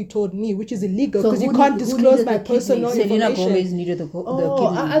before he told me, which is illegal So because you who can't need- who disclose needed my the kidney? personal Selena information. Gomez needed the Oh,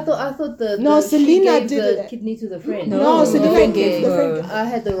 kidney. I thought the No, she Selena gave did the it. kidney to the friend. No, Selena friend gave gave the her. friend. I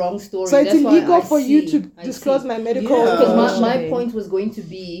had the wrong story. So it's That's why illegal I for you see. to I disclose see. my medical Yeah. Because information. my point was going to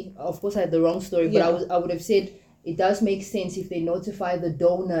be, of course, I had the wrong story, but Yeah. I would have said it does make sense if they notify the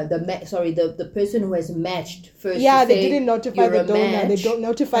donor, the person who has matched first. Yeah, to they say, didn't notify "You're the a donor. They match, don't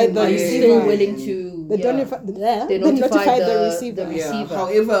notify and the are you receiver. still willing to? They don't They notify the the receiver. the Yeah. receiver.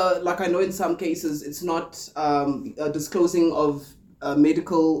 However, like I know in some cases it's not a disclosing of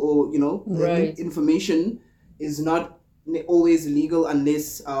medical or Right. information is not always legal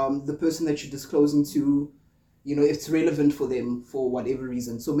unless the person that you're disclosing to, it's relevant for them for whatever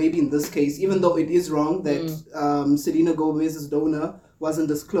reason. So maybe in this case, even though it is wrong that Selena Gomez's donor wasn't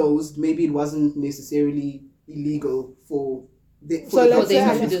disclosed, maybe it wasn't necessarily illegal for the So let's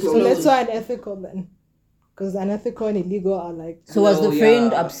them say to disclose let's it. say unethical then, because unethical and illegal are like. So was the No,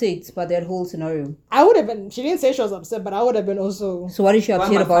 friend yeah. upset by that whole scenario? I would have been. She didn't say she was upset, but I would have been also. So what is she Why am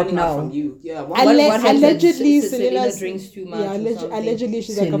upset I about finding out now? from you? Yeah, What happened? Allegedly, Selena Selena drinks too much. Yeah, or something. allegedly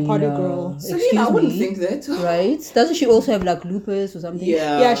she's like a party girl. Selena, I wouldn't me. think that. Right? Doesn't she also have like lupus or something?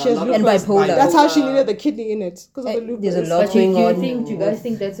 Yeah, she has a lot lupus. of And bipolar. That's how she needed the kidney in it because of the lupus. There's a lot But do going on. you guys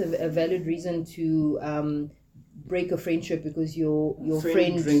think that's a valid reason to break a friendship because your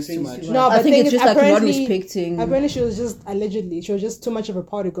friend drinks too much? No, but I think thing it's is, just like not apparently- respecting. Apparently, she was just allegedly she was just too much of a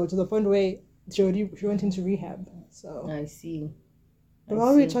party girl to the point where she went into rehab. So, I see. but what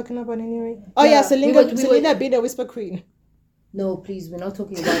were we talking about anyway? Oh yeah, we Selena being a whisper queen. No, please, we're not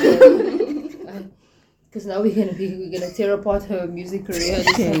talking about that. Because now we're gonna tear apart her music career.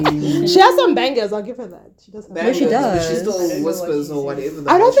 She has some bangers. I'll give her that. She does. Have Bangers, she but does. she I still don't know whispers what or whatever.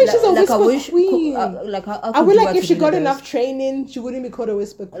 I don't think she's a like I whisper wish, queen. like I feel like if she got enough training, she wouldn't be called a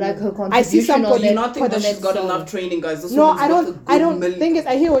whisper queen. Like her I see some. contribution on Do you that- not think that on she's that got song. enough training, guys? This No, woman's I got a don't. good I don't million- think it's.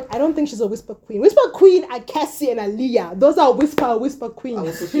 I hear what. I don't think she's a whisper queen. Whisper queen are Cassie and Aaliyah. Those are whisper I queens.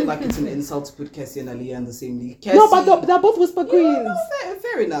 also feel like it's an insult to put Cassie and Aaliyah in the same league. No, but Cassie- they're both whisper queens. No,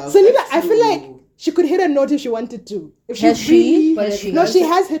 fair enough. Selena, That's I feel true. like she could hit a note if she wanted to. If Has she? really- But she no, has she it.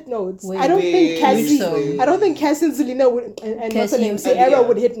 has hit notes. Wait, I don't think wait, Cassie. which I don't think Cassie and Selena would, and what's her Cassie name, and Sierra Aaliyah.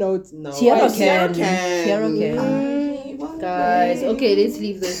 would hit notes. No. Sierra Sierra can. Sierra Mm. Guys, okay, let's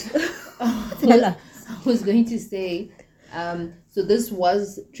leave this. I was going to say, so this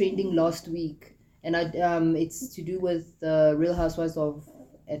was trending last week, and it's to do with the Real Housewives of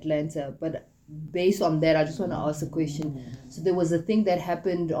Atlanta. But based on that, I just want to ask a question. So there was a thing that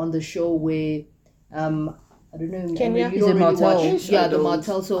happened on the show where, I don't know, Kenya? you Is don't it really Martell? watch. Yeah, the Shadows.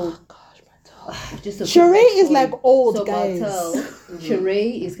 Martell. So. Just a Sheree quick is story. like old, so guys. Martell,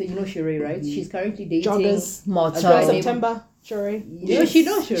 Sheree is, you know Sheree, right? She's currently dating Joggers. Martell. guy named- September. Sheree. No, she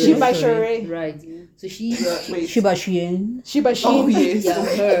knows Sheree. She by Sheree. Right. So she, Wait. Shiba Shein. She by Sheen. Oh, yes. yeah,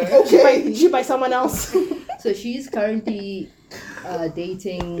 her. She by someone else. So she's currently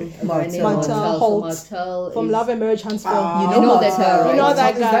dating a guy Martell. named Martell Martell. Holt. So Martell From is, Love and Marriage Huntsville. Ah, You know that guy, Martell, right? You know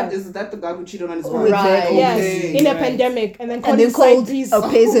that guy. Is that the guy who cheated on his Oh, wife? exactly. Yes, Okay. in a Right. pandemic, and then called then his called side piece a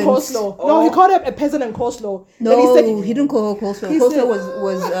peasant. coleslaw. Oh. No, he called her a peasant and coleslaw. No, Then he said he didn't call her coleslaw. He Coleslaw said-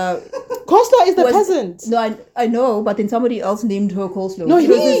 was coleslaw is the was- peasant. no, I know, but then somebody else named her coleslaw. No, It he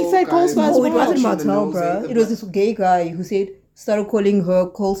was this- said guys. coleslaw as No, it well. wasn't Watching the Martell, nose, bruh. the It was this gay guy who started calling her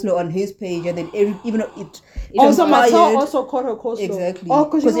coleslaw on his page, and then even though it Also, inspired- Martell also called her coleslaw. exactly Oh,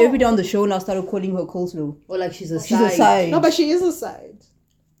 because you know- everybody on the show now started calling her coleslaw. or like she's a She's side. a side. No, but she is a side.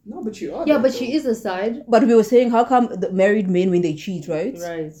 No, but you are. Yeah, that, but though. she is a side. But we were saying, how come the married men when they cheat, right?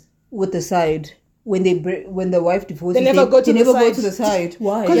 Right. With the side, when the wife divorces, They never go to the never go side. to the side.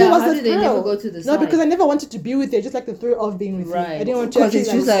 Why? Because Yeah, it was how the did they thrill. never go to the No, side? because I never wanted to be with you. Just like the thrill of being with you. I Right. didn't want to Because actually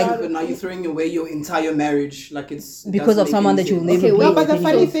it's just like. like- But now you're throwing away your entire marriage, like it's Because doesn't of make someone any that you'll sense. never Okay, be wait, No, but the with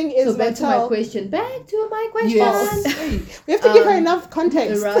funny anymore. thing is, So back to my Martell, question. Back to my question. Yes. Hey. we have to give her enough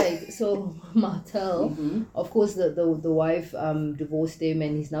context. Right. So Martell, Mm-hmm. of course, the wife divorced him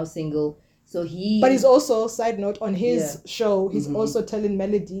and he's now single. So he. But he's also, side note, on his Yeah. show, he's also telling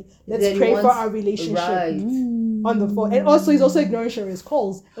Melody, let's that he pray for wants- our relationship Right. on the phone. And also, he's also ignoring Sheree's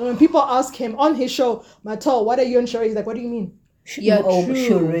calls. And when people ask him on his show, Martell, what are you and Sheree? He's like, what do you mean? Yeah, true.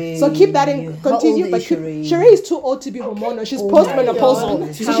 Sheree. So keep that in. How Continue, old but is Sheree? Sheree is too old to be hormonal. She's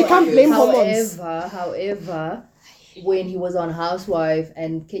postmenopausal, so she can't blame hormones. However, when he was on Housewife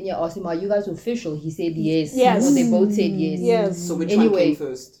and Kenya asked him, "Are you guys official?" He said yes. Yes. So they both said yes. Yes. So which one came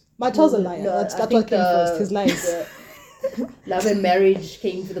first? Martel's a liar. No, That's I what think came first. His lies. Love and Marriage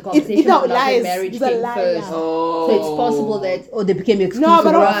came to the conversation. Love Lies. And Marriage Marriage He's a came liar. first. Oh. So it's possible that They became exclusive. No,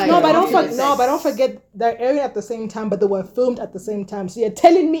 but Right. don't forget they're airing at the same time, but they were filmed at the same time. So you're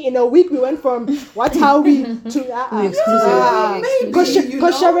telling me in a week we went from What How We to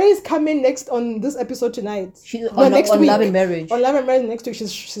because Sheree is coming next on this episode tonight. Next week. week. Love and Marriage. On Love and Marriage next week,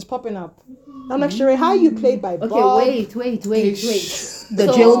 she's popping up. I'm like, Sheree, how you played by Bob? Okay, wait. The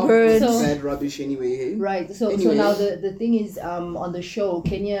jailbird. Bad rubbish anyway. Hey? Right. So now the thing is, on the show,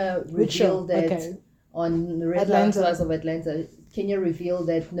 Kenya revealed that on the Red Housewives of Atlanta, Kenya revealed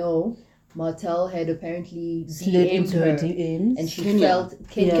that no, Martel had apparently slid into her DMs, and she Kenya. felt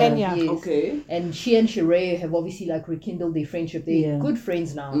Kenya. Yes. Okay. And she and Sheree have obviously like rekindled their friendship. They're good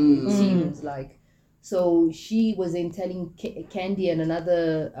friends now. It seems like. So she was then telling Candy and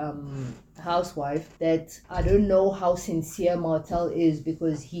another housewife that I don't know how sincere Martel is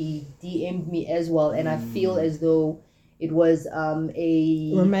because he DM'd me as well, and I feel as though it was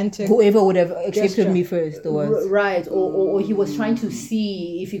a romantic. Whoever would have accepted me first, right? Or he was trying to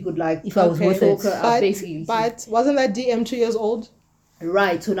see if he could if I was worth it. Basically. But wasn't that DM 2 years old?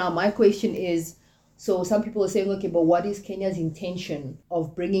 Right. So now my question is. So some people are saying, okay, but what is Kenya's intention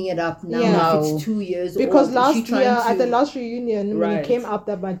of bringing it up now if it's 2 years because old? Last year at the last reunion, when it came up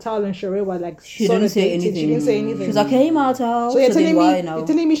that Martel and Sheree were like, she didn't say anything. She didn't say anything. She was like, hey, Martel. So you're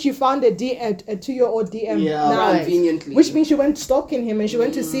telling me she found a 2-year-old DM now, conveniently. Which means she went stalking him and she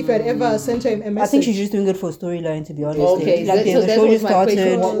went to see if he had ever sent her a message. I think she's just doing it for storyline, to be honest. Okay, like so the that show was just my started.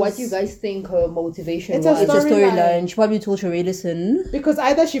 question. What do you guys think her motivation was? It's a storyline. She probably told Sheree, listen. Because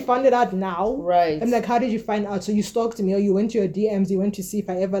either she found it out now, right? I'm like, how did you find out? So you stalked me, or you went to your DMs, you went to see if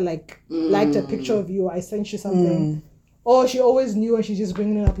I ever liked a picture of you, I sent you something. Or she always knew and she's just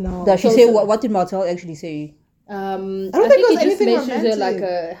bringing it up now. Does she say what did Martel actually say? I don't think it was anything romantic. Her like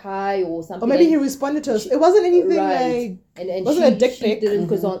a hi or something. Or maybe he responded to us. It wasn't anything like. And wasn't a dick pic.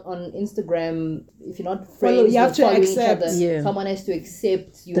 Because on Instagram, if you're not friends, you have to accept. Someone has to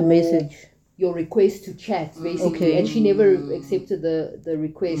accept the message. Your request to chat, basically, and she never accepted the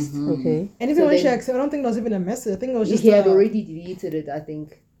request. Okay. And even when she accepted, I don't think there was even a message. I think it was just he had already deleted it. I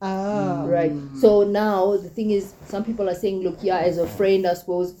think. Right. So now the thing is, some people are saying, look, as a friend, I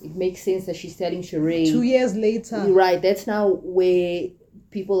suppose it makes sense that she's telling Sheree. 2 years later. Right. That's now where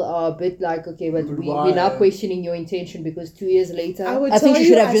people are a bit like, okay, but we're now questioning your intention because 2 years later. I think you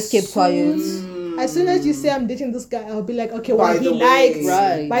should have just kept quiet. As soon as you say I'm dating this guy, I'll be like, okay, what he likes.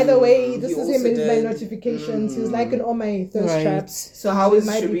 Right. By the way, this is him in my notifications. He's liking all my thirst traps. So how is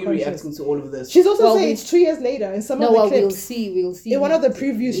Sheree reacting to all of this? She's also saying it's 2 years later in some of the clips. We'll see. In one of the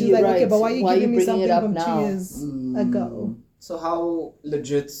previews, she's like, okay, but why are you giving me something from 2 years ago? So how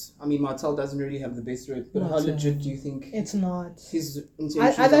legit? I mean, Martel doesn't really have the best rate, but how legit do you think? It's not. His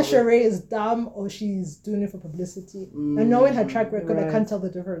intentions either Sheree is dumb or she's doing it for publicity. And knowing her track record, I can't tell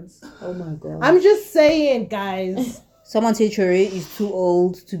the difference. Oh my god! I'm just saying, guys. Someone said Sheree is too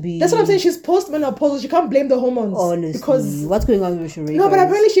old to be. That's what I'm saying. She's postmenopausal. She can't blame the hormones. Honestly, because what's going on with Sheree? No, but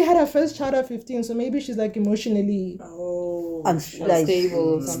apparently she had her first child at 15, so maybe she's like emotionally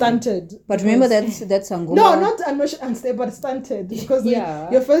unstable, stunted. But remember that Sangoma. No, not emotionally unstable, but stunted. Because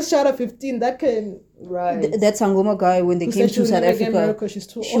your first child at 15, that can. Right. That Sangoma guy, when they came to South Africa,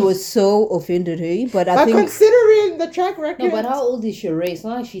 she was so offended, hey? But I think considering the track record. No, but how old is Sheree? It's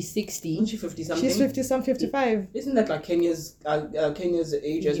not like she's 60. Isn't she 50-something? She's 50-some, 55. Isn't that like Kenya's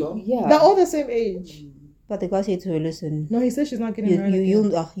age as well? Yeah. They're all the same age. But the guy said to her, listen. No, he said she's not getting married. You'll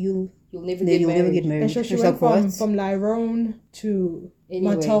never get married. And so she went from Lyrone to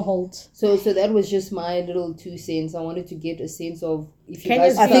Martel Holt. So that was just my little 2 cents. I wanted to get a sense of if you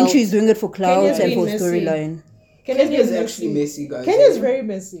Kenya's guys. I think she's doing it for clouds and for storyline. Kenya's actually messy, guys. Kenya's very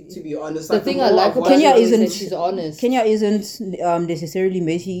messy. To be honest, the thing I like about Kenya is that she's honest. Kenya isn't necessarily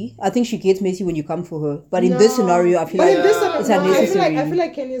messy. I think she gets messy when you come for her. But in this scenario, I feel like it's unnecessary. I feel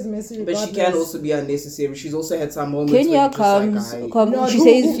like Kenya's messy. But she can also be unnecessary. She's also had some moments. Kenya comes. She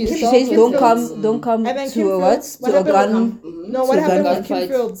says, don't come to a what? To a gun. No, what happened with Kim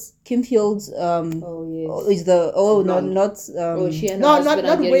Fields? Kim Fields. Is the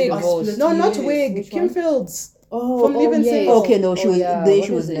not Wig. No, not Wig. Kim Fields. From Living Single. Okay, no, she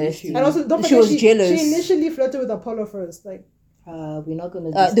was nasty. And also, don't she was jealous. She initially flirted with Apollo first, like. We're not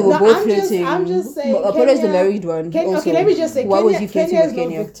gonna. They were both flirting. I'm just saying. Apollo is the married one. Okay, let me just say. Why was he flirting with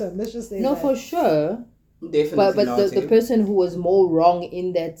Kenya? No victim. Let's just say. No, for sure. Definitely But not. the person who was more wrong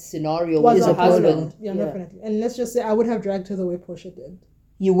in that scenario was the Apollo. husband. Yeah, definitely. And let's just say I would have dragged her the way Portia did.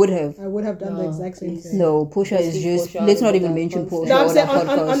 You would have. I would have done the exact same thing. No, Portia is just. Portia Let's not on even the mention podcast. Portia. No, I'm on saying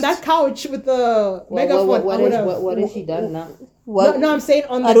our on that couch with the megaphone. What has she done now? What? No, I'm saying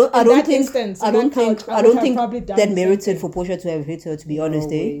on I that, don't that think. instance. I on don't that think. couch, I would don't have think probably done that the same merited thing. for Portia to have hit her. To be honest,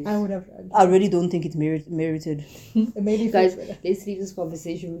 eh? I would have dragged her. I really don't think it's merited. It made me feel Guys, better. let's leave this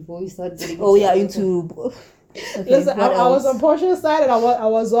conversation before we start getting. Oh yeah, into. Okay, Listen, I what was else? on Portia's side and I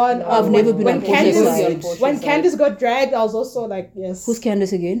was on. I've never been when on Portia's Candice, side. When Candice got dragged, I was also like, yes. Who's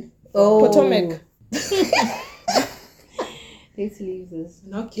Candace again? Oh, Potomac. Let's leave this.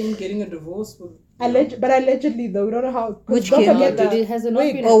 Not Kim getting a divorce with. But allegedly though, we don't know how. Which don't Kim? forget that. It has not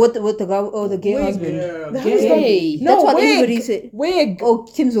Wig. been. Oh, what the guy? Oh, the gay Wig. husband. The Yeah. husband. Hey. No, That's what wig. everybody said. Wig. Oh,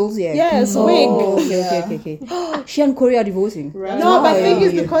 Kim Zolciak. Yes, oh, wig. Okay. She and Corey are divorcing. Right. No, but the thing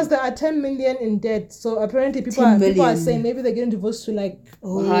is Yeah. because there are 10 million in debt, so apparently people 10 are million. saying maybe they're getting divorced to like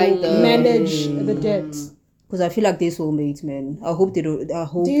Hide the- manage the debt. Because I feel like they're soulmates, man. I hope they don't. I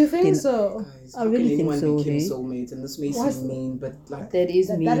hope. Do you think they- so? Guys, I how really can think anyone so, be Kim's eh? soulmate? And this may What's- seem mean, but like, That is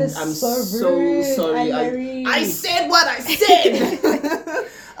me. That is I'm so so rude, sorry. Anne-Marie. I said what I said.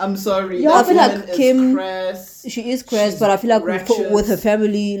 I'm sorry. Yeah, That I feel like woman is Kim- crass. She is crass, She's but I feel like ratchet. with her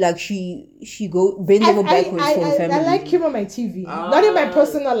family, like she bends over backwards for her family. I like Kim on my TV, not in my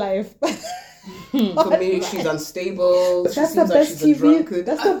personal life. For me, she's unstable. She That's the seems like best she's a TV. drunkard.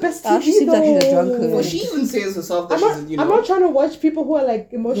 That's the best Ah, TV. she seems like she's a though. drunkard. Well, she even says herself that I'm not, she's, you know. I'm not trying to watch people who are like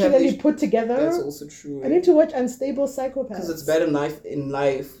emotionally they- put together. That's also true. I need to watch unstable psychopaths. Because it's better in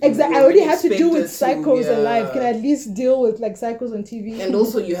life. Exactly. I You're already really had to deal with expected psychos to, in life. yeah. Can I at least deal with like psychos on TV? And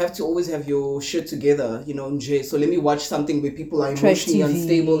also, you have to always have your shit together, you know, nj. So let me watch something where people are Trash emotionally TV.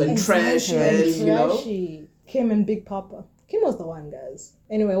 unstable and trash, and you know. Trashy. Kim and Big Papa. Kim was the one, guys.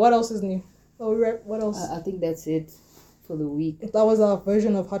 Anyway, what else is new? What else? I think that's it for the week. That was our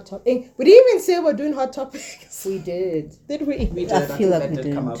version of Hot Topic. We didn't even say we're doing Hot Topics. We did. Did we? We did. I feel like that we did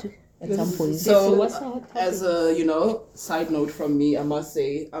did come up. at some point. So, what's the hot topic? as a side note from me, I must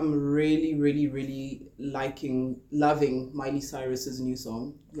say I'm really, really, really loving Miley Cyrus's new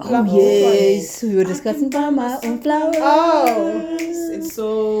song. Oh yes, we were discussing by my own flowers. Oh. It's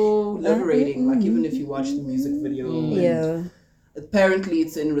so liberating. Like even if you watch the music video, and Yeah, apparently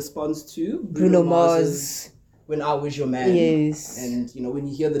it's in response to Bruno Mars's Mars. "When I Was Your Man." Yes. And when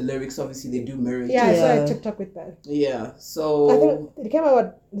you hear the lyrics, obviously they do mirror. Yeah, I saw Yeah. a TikTok with that. Yeah. I So think it came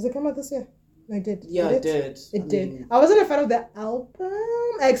out. Does it come out this year? No, it did. yeah, it did. It I did. mean, I wasn't a fan of the album.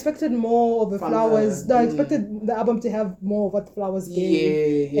 I expected more of the From flowers. her, No, I expected the album to have more of what the flowers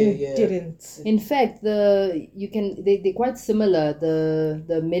gave. yeah, and it yeah. didn't. In fact, they're quite similar.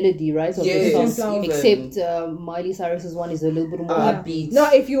 The melody, right, of Yes, the song, even. except Miley Cyrus's one is a little bit more upbeat. No,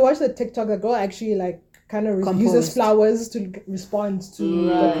 if you watch the TikTok, the girl actually like kind of uses Composed. flowers to respond to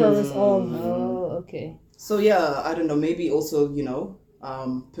the chorus of. Oh, okay. So yeah, I don't know. Maybe also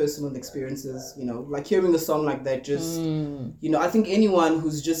personal experiences. Like hearing a song like that. Just I think anyone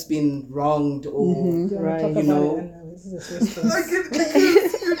who's just been wronged or Do you wanna Right, talk you about know. it? And, this is a safe space. like it,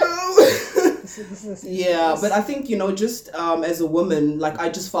 This is a safe Yeah, space. but I think just as a woman, like I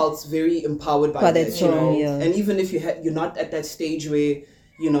just felt very empowered by By that. that song, yeah. And even if you're not at that stage where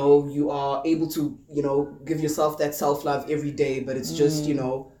you are able to give yourself that self-love every day, but it's just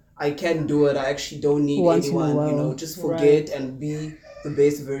I can do it. I actually don't need Once in a anyone. while. Just forget and be the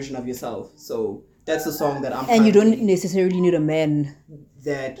best version of yourself. So that's the song that I'm. And you don't currently- necessarily need a man.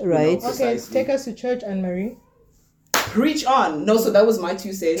 that Right. Okay, precisely. take us to church, Anne-Marie. Preach on. No, so that was my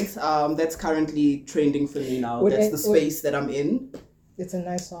 2 cents. That's currently trending for me now. Would That's it- the space that I'm in. It's a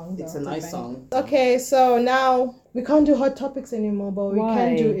nice song. It's though, a to nice bang. song. Okay, so now we can't do hot topics anymore, but what we Why?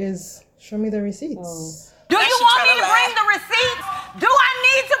 can do is show me the receipts. Do you want me to bring the receipts? Do I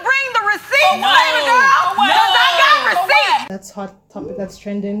need to bring the receipts, baby girl? Because I got receipts. That's hot topic that's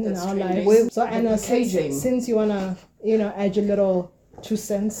trending in our trending. lives. So Anna, Packaging. since you wanna add your little 2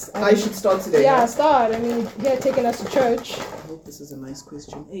 cents. I should start today. Yeah, start. I mean, you're taking us to church. I hope this is a nice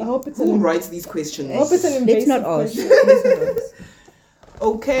question. Hey, I hope it's who an- writes these questions? I hope it's an Let's invasive not ask. question. Let's not ask.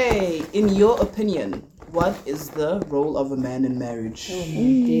 Okay, in your opinion, what is the role of a man in marriage? To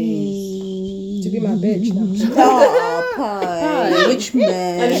be my bitch now. Oh, pie. Which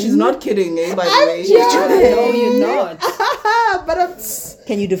man? And she's not kidding, eh? By the way. No, you're not. But I'm...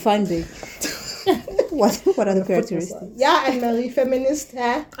 Can you define big? What are the characteristics? Yeah, Anne-Marie, feminist,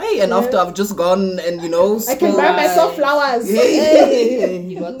 huh? Hey, and after I've just gone and I can buy myself flowers.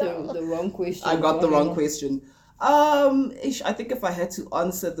 You got the wrong question. I got the wrong question. I think if I had to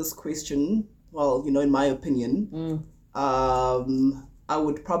answer this question, well, in my opinion, I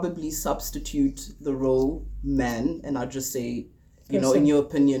would probably substitute the role man, and I'd just say, you know, in your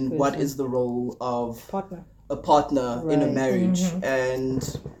opinion, what is the role of a partner in a marriage? And,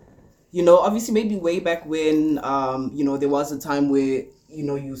 you know, obviously maybe way back when, you know, there was a time where, you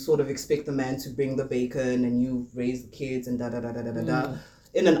know, you sort of expect the man to bring the bacon and you raise the kids and da-da-da-da-da-da.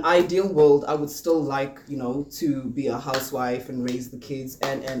 In an ideal world, I would still like, you know, to be a housewife and raise the kids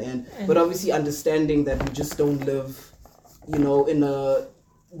and but obviously understanding that we just don't live, you know, in a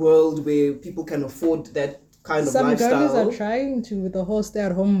world where people can afford that kind of lifestyle. Some girls are trying to with the whole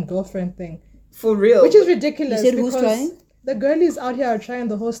stay-at-home girlfriend thing. For real. Which is ridiculous. You said who's trying? The girlies out here are trying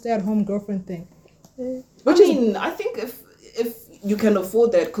the whole stay-at-home girlfriend thing. I think if you can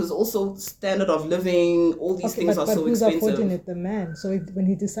afford that, because also standard of living, all these things are so expensive. Who's affording it? The man. So when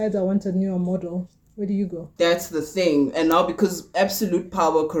he decides I want a newer model, where do you go? That's the thing. And now because absolute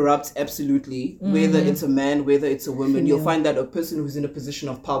power corrupts absolutely, whether it's a man, whether it's a woman, you'll find that a person who's in a position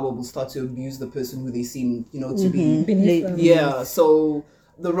of power will start to abuse the person who they seem, you know, to be beneath them. Yeah. So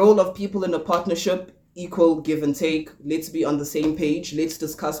the role of people in a partnership, equal give and take. Let's be on the same page. Let's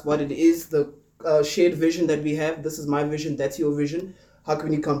discuss what it is, the shared vision that we have. This is my vision, that's your vision. How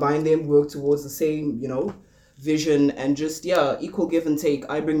can you combine them, work towards the same, you know, vision, and just equal give and take.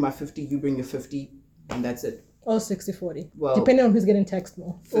 I bring my 50, you bring your 50, and that's it. Or 60-40. Well, depending on who's getting taxed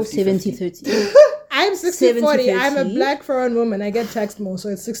more. Or 70-30. I'm 60-40. I'm a black foreign woman. I get taxed more, so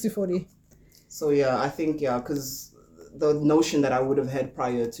it's 60-40. So I think because the notion that I would have had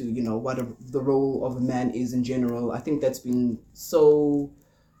prior to, you know, what the role of a man is in general, I think that's been so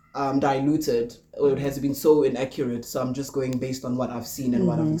diluted, or it has been so inaccurate. So I'm just going based on what I've seen and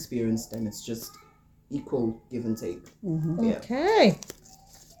what I've experienced, and it's just equal give and take. Okay,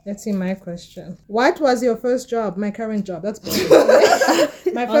 let's see my question. What was your first job? My current job. That's boring.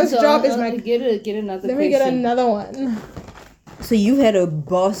 My first job is my. Get another. Let me get another one. So you had a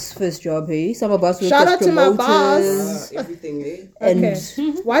boss first job, hey? Some of us were Shout out to my boss. Everything, eh? Okay.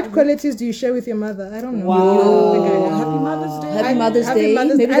 What qualities do you share with your mother? I don't know. Wow. Happy Mother's Day. Happy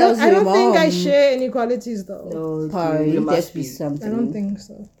Mother's Day. Maybe that was I your don't think I mom. share any qualities though. No, There there must must be be. something. I don't think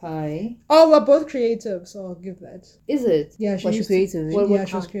so. Pie. Oh, we're both creative, so I'll give that. Is it? Yeah, she Was she used to- creative? Yeah,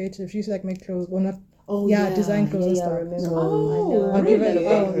 she was creative. She used to like make clothes. Well, not. Oh design clothes and Yeah, I stuff. remember. Oh, I'll give it. really?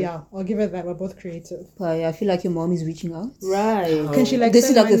 Oh, yeah, I'll give it that. We're both creative. I feel like your mom is reaching out. Right. Can she like? This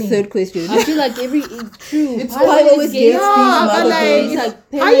is send like the money? third question. I feel like true. It's Pie always gets Yeah, but these like,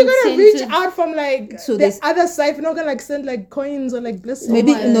 mother how are you gonna reach parent-centered- out from like So the there's- other side? You're not gonna like send like coins or like blessings.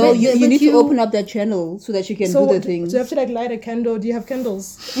 Maybe my- no. but- You but need to you- open up that channel so that you can do the things. Do you have to like light a candle? Do you have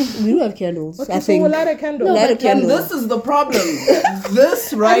candles? We do have candles. Okay, I so think. we'll light a candle. Light a And candle. this is the problem.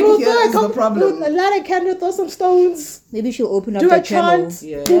 This right we'll here do a is the problem. We'll light a candle, throw some stones, Maybe she'll open up do a that channel. chant.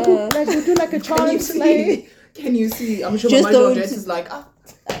 Yeah. Like we'll do like a Can you chant. see? Like Can you see? I'm sure Just my don't- dad is like,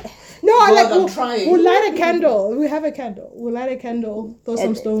 no, God, like I'm trying. we'll light a candle. We have a candle. We'll light a candle, throw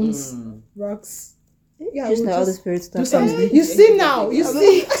some stones, rocks. Yeah, Just we'll how the spirit do stuff. something. You see now. You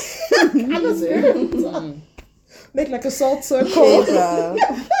see. Other spirits. Make like a salt circle.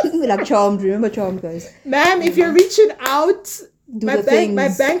 Like Charmed. Remember Charmed, guys? Ma'am, if you're reaching out, Do my the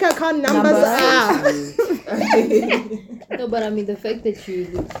bank account numbers are. No, but I mean, the fact that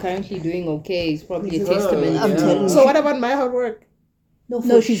you're currently doing okay is probably a Girl, testament. I'm telling you. So what about my hard work?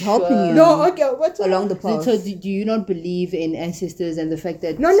 No, she's helping you. No, okay, what? Along the So, path. so do you not believe in ancestors and the fact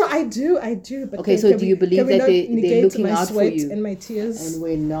that... No, I do. But Okay, so do you believe can we that not they're negate looking my out for sweat you? and my tears? And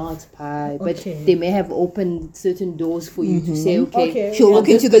we're not pie, but Okay. they may have opened certain doors for you to say, okay, She'll on walk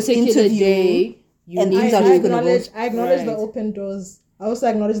into this particular interview day, you and need things I are just gonna go. acknowledge the Right. open doors. I also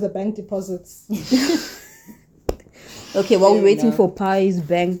acknowledge the bank deposits. Okay, while we're waiting enough. for Pie's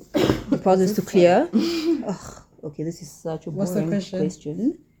bank deposits to clear. Ugh, okay, this is such a What's the boring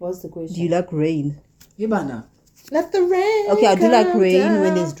question? What's the question? Do you like rain? Yebana. Let the rain. Okay, I do like come rain down.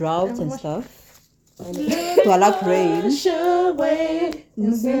 when there's drought and stuff. So I like rain. Yeah,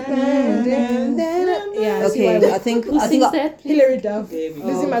 Okay, I think Who sings that? Hilary Duff, There we go.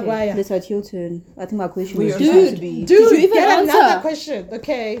 Lizzie McGuire. That's at your turn. I think my question We was are just supposed supposed to be. Dude, you even get answer? another question.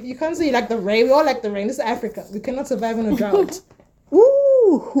 Okay, you can't say you like the rain. We all like the rain. This is Africa. We cannot survive in a drought.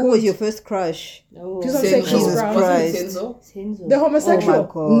 Ooh, who was your first crush? No. Just I'm saying Chris Jesus Brown. Christ. Senzo? Senzo. The Oh homosexual. my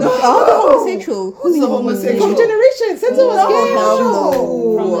god. No. Oh, the homosexual. Who's the homosexual? From Generation. Senzo was gay. Hell No.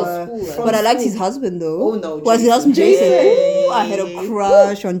 no. From the school, But I liked his husband though. Oh no. Was his husband Jason. Jason? I had a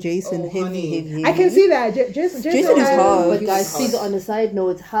crush on Jason. Heavy. I can see that. Jason is hard. But guys, please, on a side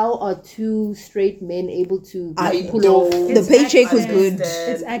note, how are two straight men able to pull don't. off? The paycheck was good.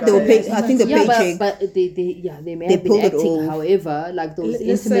 It's I think the paycheck. But they may have been pulled it acting. off. However, like those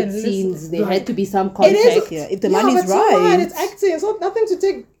Listen, intimate scenes, there had to be some contact. Yeah, if the money's but so what? right. It's acting. It's not nothing to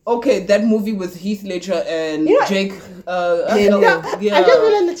take. Okay, that movie with Heath Ledger and Jake. I just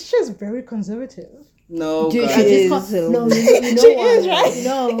realized Letitia is very conservative. No, Dude, guys. she is. just you know She what? is, right?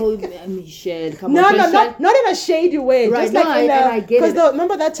 No, Michelle, come No, on. not in a shady way. Right, Just no, like I get it. because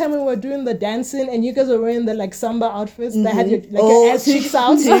remember that time when we were doing the dancing and you guys were wearing the like samba outfits that had your ass cheeks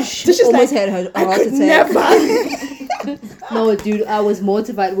out. Tish almost had her heart attack. Never. No, dude, I was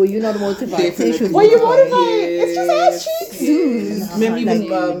mortified. Were you not mortified? Definitely. Were you mortified? Yes. It's just ass cheeks. Dude. Remember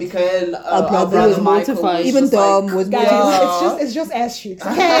even Mikael, our brother brother was Michael, mortified. Even Dom was Guys, mortified. it's just ass cheeks.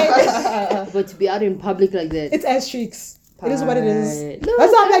 Okay. But to be out in public like that. It's ass cheeks. It is what it is. No,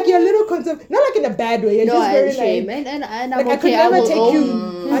 That's why I'm like you're a little conservative, not like in a bad way. You're no, just I very shame. like. And I'm Like I could okay. never will take own-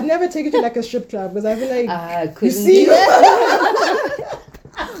 you. I'd never take you to like a strip club because I feel like I you couldn't see. do that.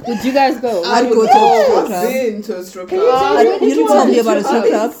 Would you guys go? I'd go to a strip I've club. been to a strip Can club. you You didn't tell me about a strip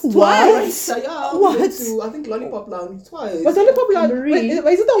club. What? Twice. Yeah, What? went to, I think Lollipop Lounge twice. What's only popular? Marie.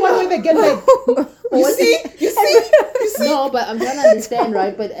 Wait, is it the one where they get like? You see? No, but I'm trying to understand,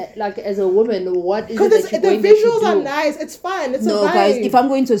 right? But like as a woman, what is it Because that you're the going there to visuals are do? nice. It's fun. It's No, a vibe. guys, if I'm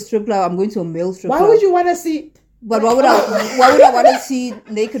going to a strip club, I'm going to a male strip Why club. would you want to see? But why would I want to see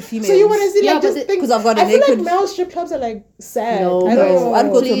naked females? So you want to see Yeah, like but just the- things? 'cause I've got a I feel naked- like male strip clubs are like sad. No, I don't guys, know.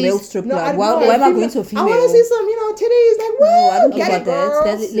 I'd go to a Please. male strip No, club. I'd Why go. am I going to a female? I want to see some, titties. Like, woo, I don't get care it, about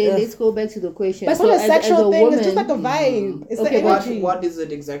that. girls. Let's go back to the question. But it's So not a as sexual a thing. woman, It's just like a vibe. It's Okay, the energy. What is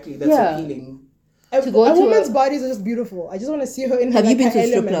it exactly that's Yeah. appealing? A, to go a to woman's a- bodies are just beautiful. I just want to see her in her, Have you like, been her to a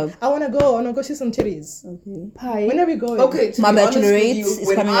strip element. club? I want to go see some titties. pie. When are we going? Okay, to My be honest with bachelorette you, is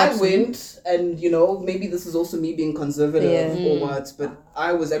when coming I up soon. went, and maybe this is also me being conservative Yeah. or what, but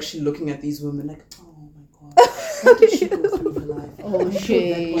I was actually looking at these women like, oh my god, how did she go through her life? Oh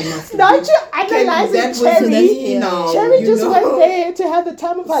shit! Don't you analyzing That was Cherry? me now, Cherry you just know? went there to have the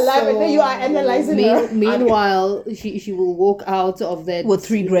time of her life, and then you are analyzing her. Meanwhile, she will walk out of that With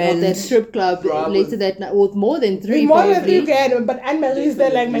 $3,000. of that strip club Bravo. later that night with more than three. With more than probably. 3 grand, but Anne Marie's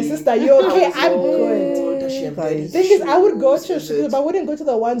there like, my sister, you okay? I'm good. Does she have belly Thing is, I would go issues? to a Is strip it- club, but I wouldn't go to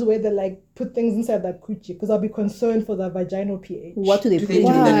the ones where they like put things inside the coochie because I'll be concerned for the vaginal pH. What do they Do put they do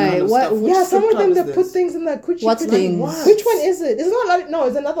in? that kind of Why? stuff? Which Yeah, strip some of club them is they this? put things in the coochie. What coochie. things? What? Which one is it? It's not like no,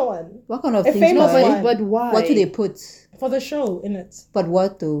 it's another one What kind of A things? famous guys? one. But why? What do they put? for the show in it. But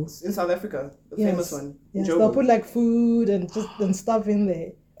what though? In South Africa, the Yes. famous one. Yes, Joburg. they'll put like food and stuff in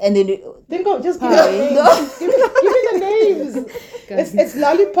there. And then Think of just give me Hi. the names. give me the names. It's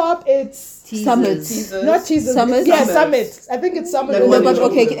lollipop. It's Teasers. Summit. Teasers. not cheeses. Summit? Yeah, Summit. summit. I think it's summit. That or no, one but in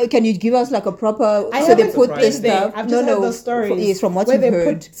something. okay, can you give us like a proper? I So they haven't put been this there. stuff. I've just heard the stories. Yes, from what where you've they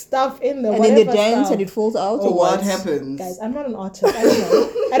heard. put stuff in there, And then they whatever dance stuff. and it falls out. Oh, or what happens? Guys, I'm not an artist. I don't know.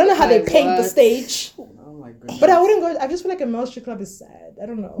 I don't know how they Like paint the what? stage. Oh my goodness. But I wouldn't go. I just feel like a male strip club is sad. I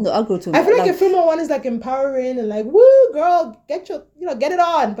don't know. No, I'll go to. I feel like a female one is like empowering and like, woo, girl, get it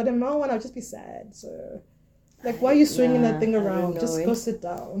on. But a male one, I'll just be sad. So, like, why are you swinging that thing I don't around? know, Just eh? go sit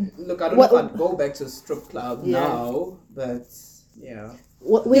down. Look, I don't What- know if I'd go back to a strip club Yeah. now, but yeah.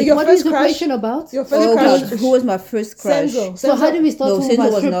 Wait, Your what first is the crush? question about? Your first Oh crush. God, who was my first crush? Senzo. So how do we start No, talking Senzo about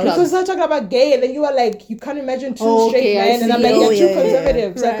was strip not. Because clubs? we're talking about gay, and then you are like, you can't imagine two Oh, straight okay, I men, and I'm see. like, Oh, you're too yeah, yeah,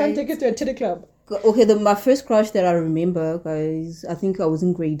 conservative, so I can't Right. take you to a titty club. Okay, my first crush that I remember, guys, I think I was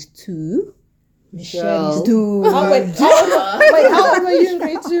in grade 2. Michelle. Dude, Oh, how old were you in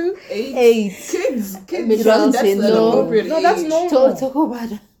grade 2? 8. Kids. Michelle, That's an no. appropriate No, that's age. normal. Talk about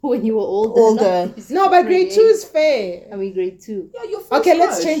when you were older. Older. No, but grade 2 is fair. I mean, grade 2. Yeah, your first Okay,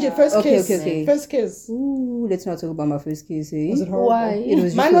 let's crush. change it. First Okay, kiss. okay. First kiss. Ooh, let's not talk about my first kiss. Eh? Was it horrible? Why? It was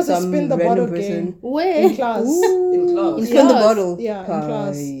just Mine with was a some spin the random bottle person. game Where? in class. In class. In Spin the class? bottle. Yeah, in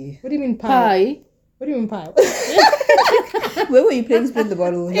class. Pie. What do you mean pie? Pie. What do you mean pie? Where were you playing spin the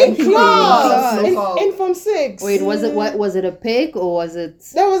bottle? in class. Class. In Form 6. Wait, was it a peg or was it?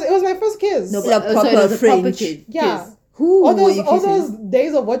 It was my first kiss. No, Like but, so it proper was a proper French. kiss. Yeah. Who all were those you all kissing? those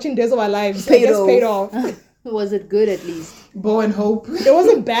days of watching Days of Our Lives Paid just off. paid off. Was it good at least? Bo and Hope. It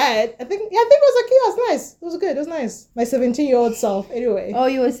wasn't bad. I think it was okay. It was nice. It was good. It was nice. My 17-year-old self. Anyway. Oh,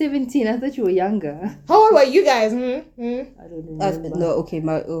 you were 17. I thought you were younger. How old were you guys? I don't remember. No, okay,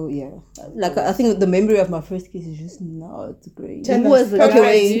 like I think the memory of my first kiss is just not great. Tell Who us. was the Okay, guy?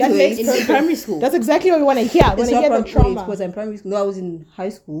 wait, That wait. makes In perfect. primary school. That's exactly what we want to hear. We want It's to not hear the wait, trauma. was I in primary school? No, I was in high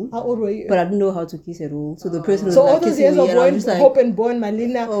school, How old were you? but I didn't know how to kiss at all. So the person was So all like those kissing years me, of and I'm going just like, Hope and Born,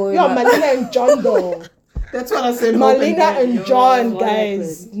 Malina. Oh, Yo, yeah. Malina and John Doe. That's what I said. Malina and John,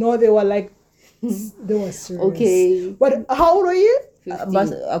 guys. No, they were like, they were serious. Okay. But how old were you?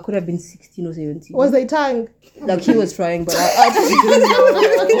 I could have been 16 or 17. Was they tongue? Like he was trying, but I just didn't know.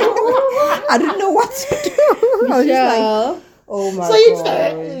 I didn't know what to do. I was just like, oh my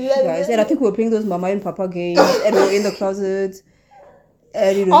god, guys! And I think we were playing those Mama and Papa games, and we were in the closet.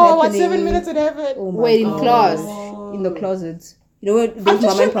 And it was what 7 minutes in heaven? Oh wait, in class, in the closet. You know, those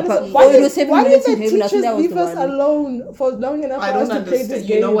Mama and Papa. It was 7 minutes in heaven. I think that was the one. Alone for long enough for us to play this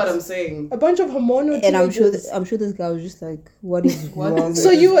game. You know what I'm saying? A bunch of hormonal and I'm sure this guy was just like, what is wrong?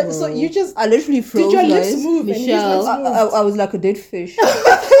 So you just I literally froze. Did your lips move? Michelle, I was like a dead fish.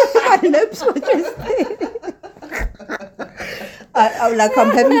 My lips were just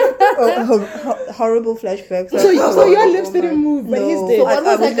I'm having horrible flashbacks. So your lips didn't move, but his did. So what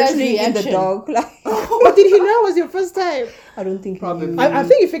was that guy's reaction? In the dark, But did he know it was your first time? I don't think probably. I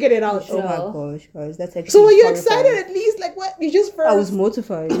think you figured it out. Oh my gosh, guys, that's actually. So were you excited at least? Like what? You just froze. I was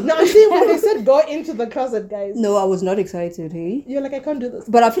mortified. No, I'm saying when they said go into the closet, guys. No, I was not excited. Hey, you're like I can't do this.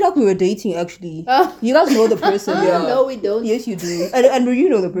 But I feel like we were dating actually. You guys know the person. Yeah. No, we don't. Yes, you do. And you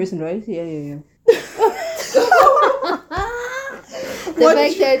know the person, right? Yeah.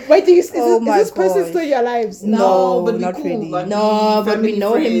 Wait, is this person still in your lives? No, but not cool, really. No, but we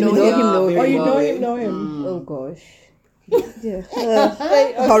know him. Oh, you know him. Oh gosh. Yeah.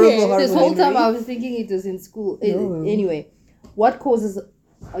 Okay. Horrible. This whole time I was thinking it was in school. No. Anyway, what causes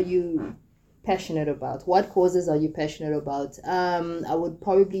are you passionate about? What causes are you passionate about? I would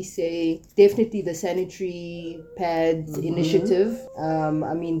probably say definitely the sanitary pads initiative.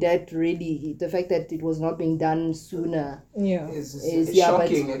 I mean that really, the fact that it was not being done sooner is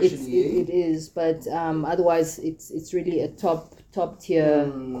shocking, but actually. It is, but otherwise it's really a top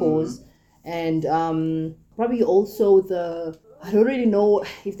tier cause. And probably also I don't really know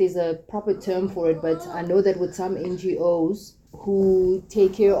if there's a proper term for it, but I know that with some NGOs who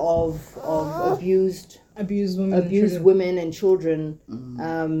take care of abused women and children,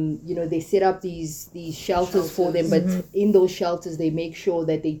 they set up these shelters for them, but in those shelters they make sure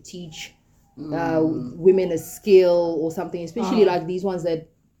that they teach women a skill or something, especially like these ones that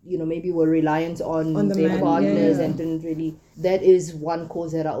maybe were reliant on their partners and didn't really. That is one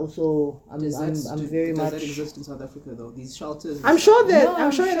cause that I also does that exist in South Africa though? These shelters. I'm sure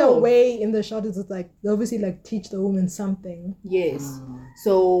in a way in the shelters it's like they obviously like teach the woman something. Yes.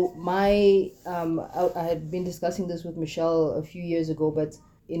 So I had been discussing this with Michelle a few years ago, but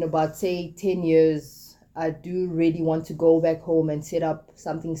in about say 10 years. I do really want to go back home and set up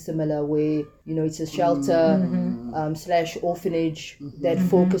something similar where, it's a shelter / orphanage that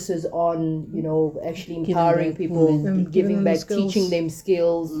focuses on, actually empowering people, giving back, teaching them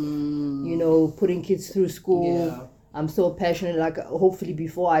skills, putting kids through school. Yeah. I'm so passionate, like hopefully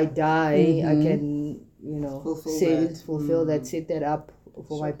before I die, I can, fulfill that, set that up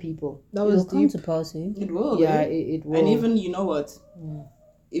for my people. That was deep. It will. Yeah, it will. And even, you know what?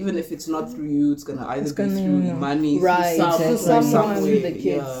 Even if it's not through you, it's gonna either be through money, right? Through some way, the kids.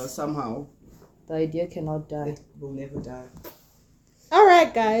 Yeah, somehow. The idea cannot die. It will never die. All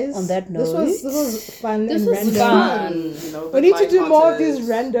right, guys. On that note, this was fun. This was random. fun. We need to do more of these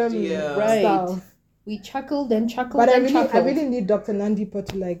random stuff. We chuckled and chuckled. But and I really need Dr. Nandipa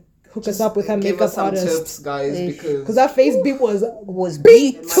to hook us up with her makeup artist. Tips, guys, because our face beat was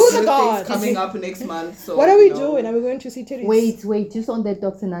beat to the god. Coming up next month. So what are we doing? Are we going to see titties? Wait, just on that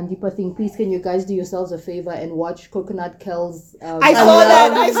Dr. Nandipa thing, please can you guys do yourselves a favor and watch Coconut Kel's I saw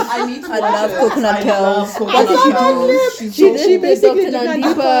that. I need to watch love Coconut Kel's. What did she basically Dr.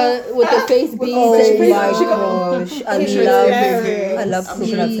 Nandipa with the face beat. Oh my gosh. I love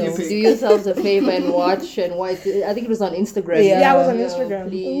Coconut Kel's. Do yourselves a favor and watch I think it was on Instagram. Yeah, it was on Instagram.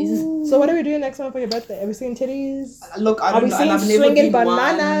 Please. So what are we doing next month for your birthday? Are we seeing titties? Look, are we seeing swinging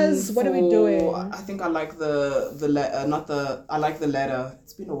bananas? What are we doing? I think I like I like the letter.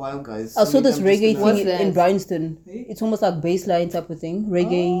 It's been a while, guys. I saw this reggae thing in Bryanston. It's almost like baseline type of thing.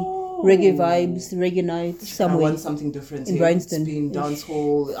 Reggae vibes, reggae nights. Somewhere. I want something different in Bryanston. It's been dance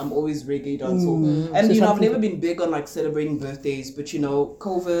hall. I'm always reggae dance hall. And I've never been big on celebrating birthdays, but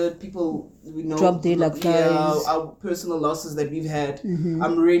COVID, people drop dead like flies. Yeah, our personal losses that we've had.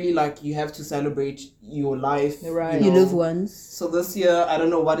 I'm really you have to celebrate your life. Right. You live once. So this year, I don't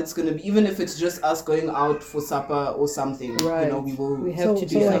know what it's gonna be. Even if it's just us going out for supper or something, right. We will. We have to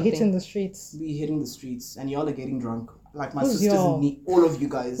do something. We're hitting the streets. We're hitting the streets, and y'all are getting drunk. Like my Who's sisters, y'all? all of you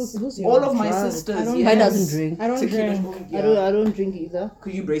guys, Who's all y'all? of my Drugs. sisters. I don't yes. Mine doesn't drink. I don't Tequila, drink. yeah. I don't drink either.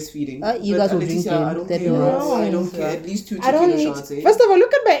 Could you breastfeeding? You But guys will Leticia, drink I don't that care. much. I don't care. At least 2 I don't tequila need. shots. Eh? First of all,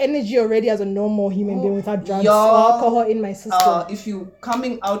 look at my energy already as a normal human being without drugs or Y'all, alcohol in my system. if you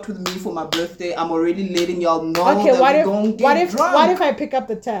coming out with me for my birthday, I'm already letting y'all know Okay, that what we're if gonna get what if drunk. what if I pick up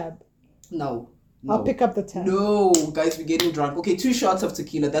the tab? No. I'll pick up the tab. No, guys, we're getting drunk. Okay, 2 shots of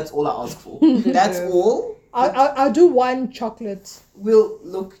tequila. That's all I ask for. That's all. I'll do 1 chocolate. We'll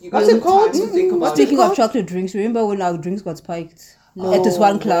look. You guys What's it have called? time to think about Speaking it. of chocolate drinks, remember when our drinks got spiked at this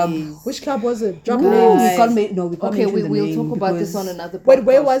one club? Which club was it? Drop Ooh, names. we can't make, no, we can't Okay, mention the we'll name talk about this because- on another podcast. Wait,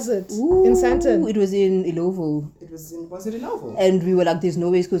 where was it? Ooh, In Santon. It was in Ilovo. Was it in Oval? And we were like, there's no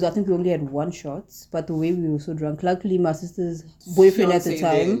ways, because I think we only had 1 shot. But the way we were so drunk, luckily my sister's boyfriend at the Fiancé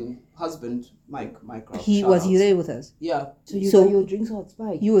time, then, husband, Mike. he was there with us. Yeah. So your drinks got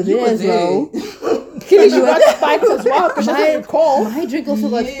spiked. You were there as well. Clearly, you got spiked as well because she doesn't recall. My drink also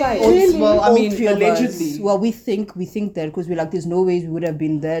got spiked. Well, I All mean, 3 of us. allegedly. Well, we think that because we're like, there's no ways we would have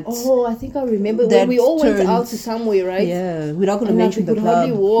been that. Oh, I think I remember That when we all went turned- out to somewhere, right? Yeah, we're not going to And, like, mention we the could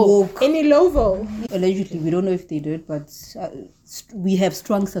hardly club. walk. In Ilovo. Allegedly, we don't know if they did, but we have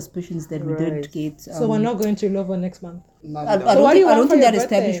strong suspicions that we did Right. get. So we're not going to Ilovo next month. I So what do you I want don't for think your that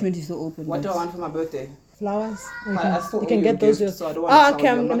birthday? establishment is still open. What do but- I want for my birthday? Flowers. I still You owe can you get a those. gift, so I don't want to Okay.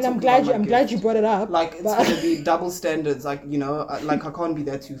 tell you. I'm not talking glad. about my I'm glad gift. you brought it up. Like it's but- gonna be double standards. Like like I can't be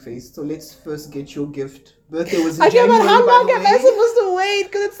that 2-faced. So let's first get your gift. Birthday was in Okay, but January, how by long the am I way. supposed to wait?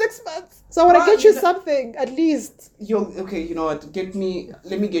 Because it's 6 months. So I want to Well, get you you know- something at least. Okay, you know what?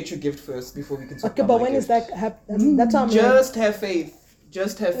 Let me get your gift first before we can talk Okay, about but my when is gift. that happen? That's how I'm Just have faith.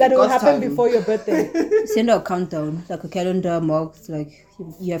 Just have faith. that will God's happen time. before your birthday. Send out a countdown, like a calendar marked, like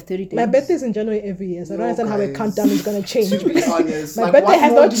you have 30 days. My birthday is in January every year, so I don't No, understand how a guys. countdown is going to change. To be honest, My like, birthday what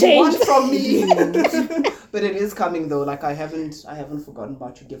has more not do you want changed. from me. But it is coming though. Like I haven't forgotten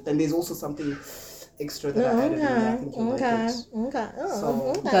about your gift, and there's also something extra that I added in there. I think you'll like it. Okay.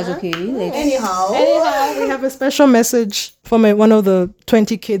 So That's okay. Let's, anyhow, We have a special message from one of the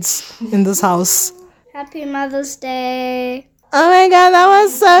 20 kids in this house. Happy Mother's Day. Oh my god, that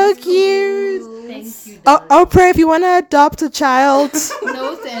was so cute. Thank you. Oprah, if you want to adopt a child.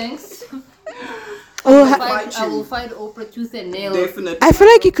 No thanks. Oh, I will fight Oprah tooth and nail. definitely. I feel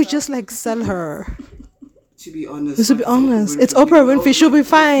like you could just like sell her. To be honest, To be honest, it's Oprah Winfrey. She'll be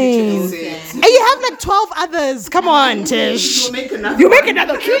fine. And you have like 12 others. Come on, Tish. You'll make another. You make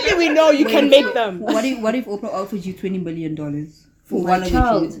another. Clearly, we know you can make them. what if Oprah offered you $20 million for my one of the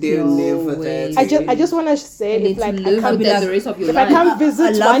child. kids? They're No never way. that. I just want to say, And if then like to live I come, with that the rest of your if I life. come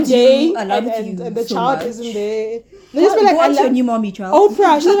visit loved one day you. I loved and you the so child much. isn't there, they just be like, I What's your love new mommy, child?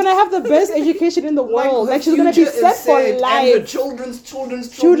 Oprah. She's gonna have the best education in the world. Like she's gonna be set for And the life. children's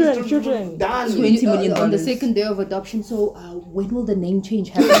Children. Done. $20 million. On the second day of adoption. So when will the name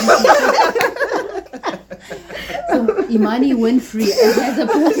change happen? So Imani Winfrey has a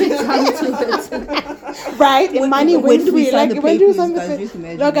perfect time to it. Right? In money, when do we Winfrey. sign Like the when do papers, something? guys? Just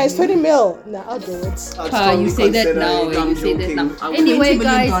imagine. No, guys, 20 mil. No, I'll do it. You say that now. You say that now. Anyway, $20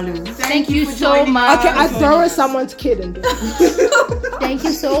 guys, million. thank you for so joining much. Okay, I'll throw someone's kid in there. Thank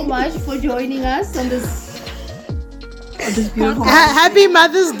you so much for joining us on this. Happy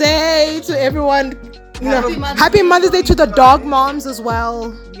Mother's Day to everyone. Happy Mother's Day to the dog moms as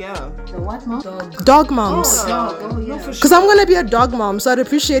well. Yeah. The what, mom? Dog moms. Oh, yeah. Because I'm gonna be a dog mom, so I'd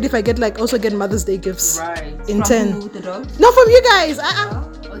appreciate if I get also get Mother's Day gifts Right. in 10. With the dogs? Not from you guys.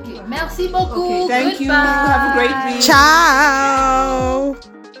 Okay. Merci beaucoup. Thank you. Goodbye. Have a great week. Ciao.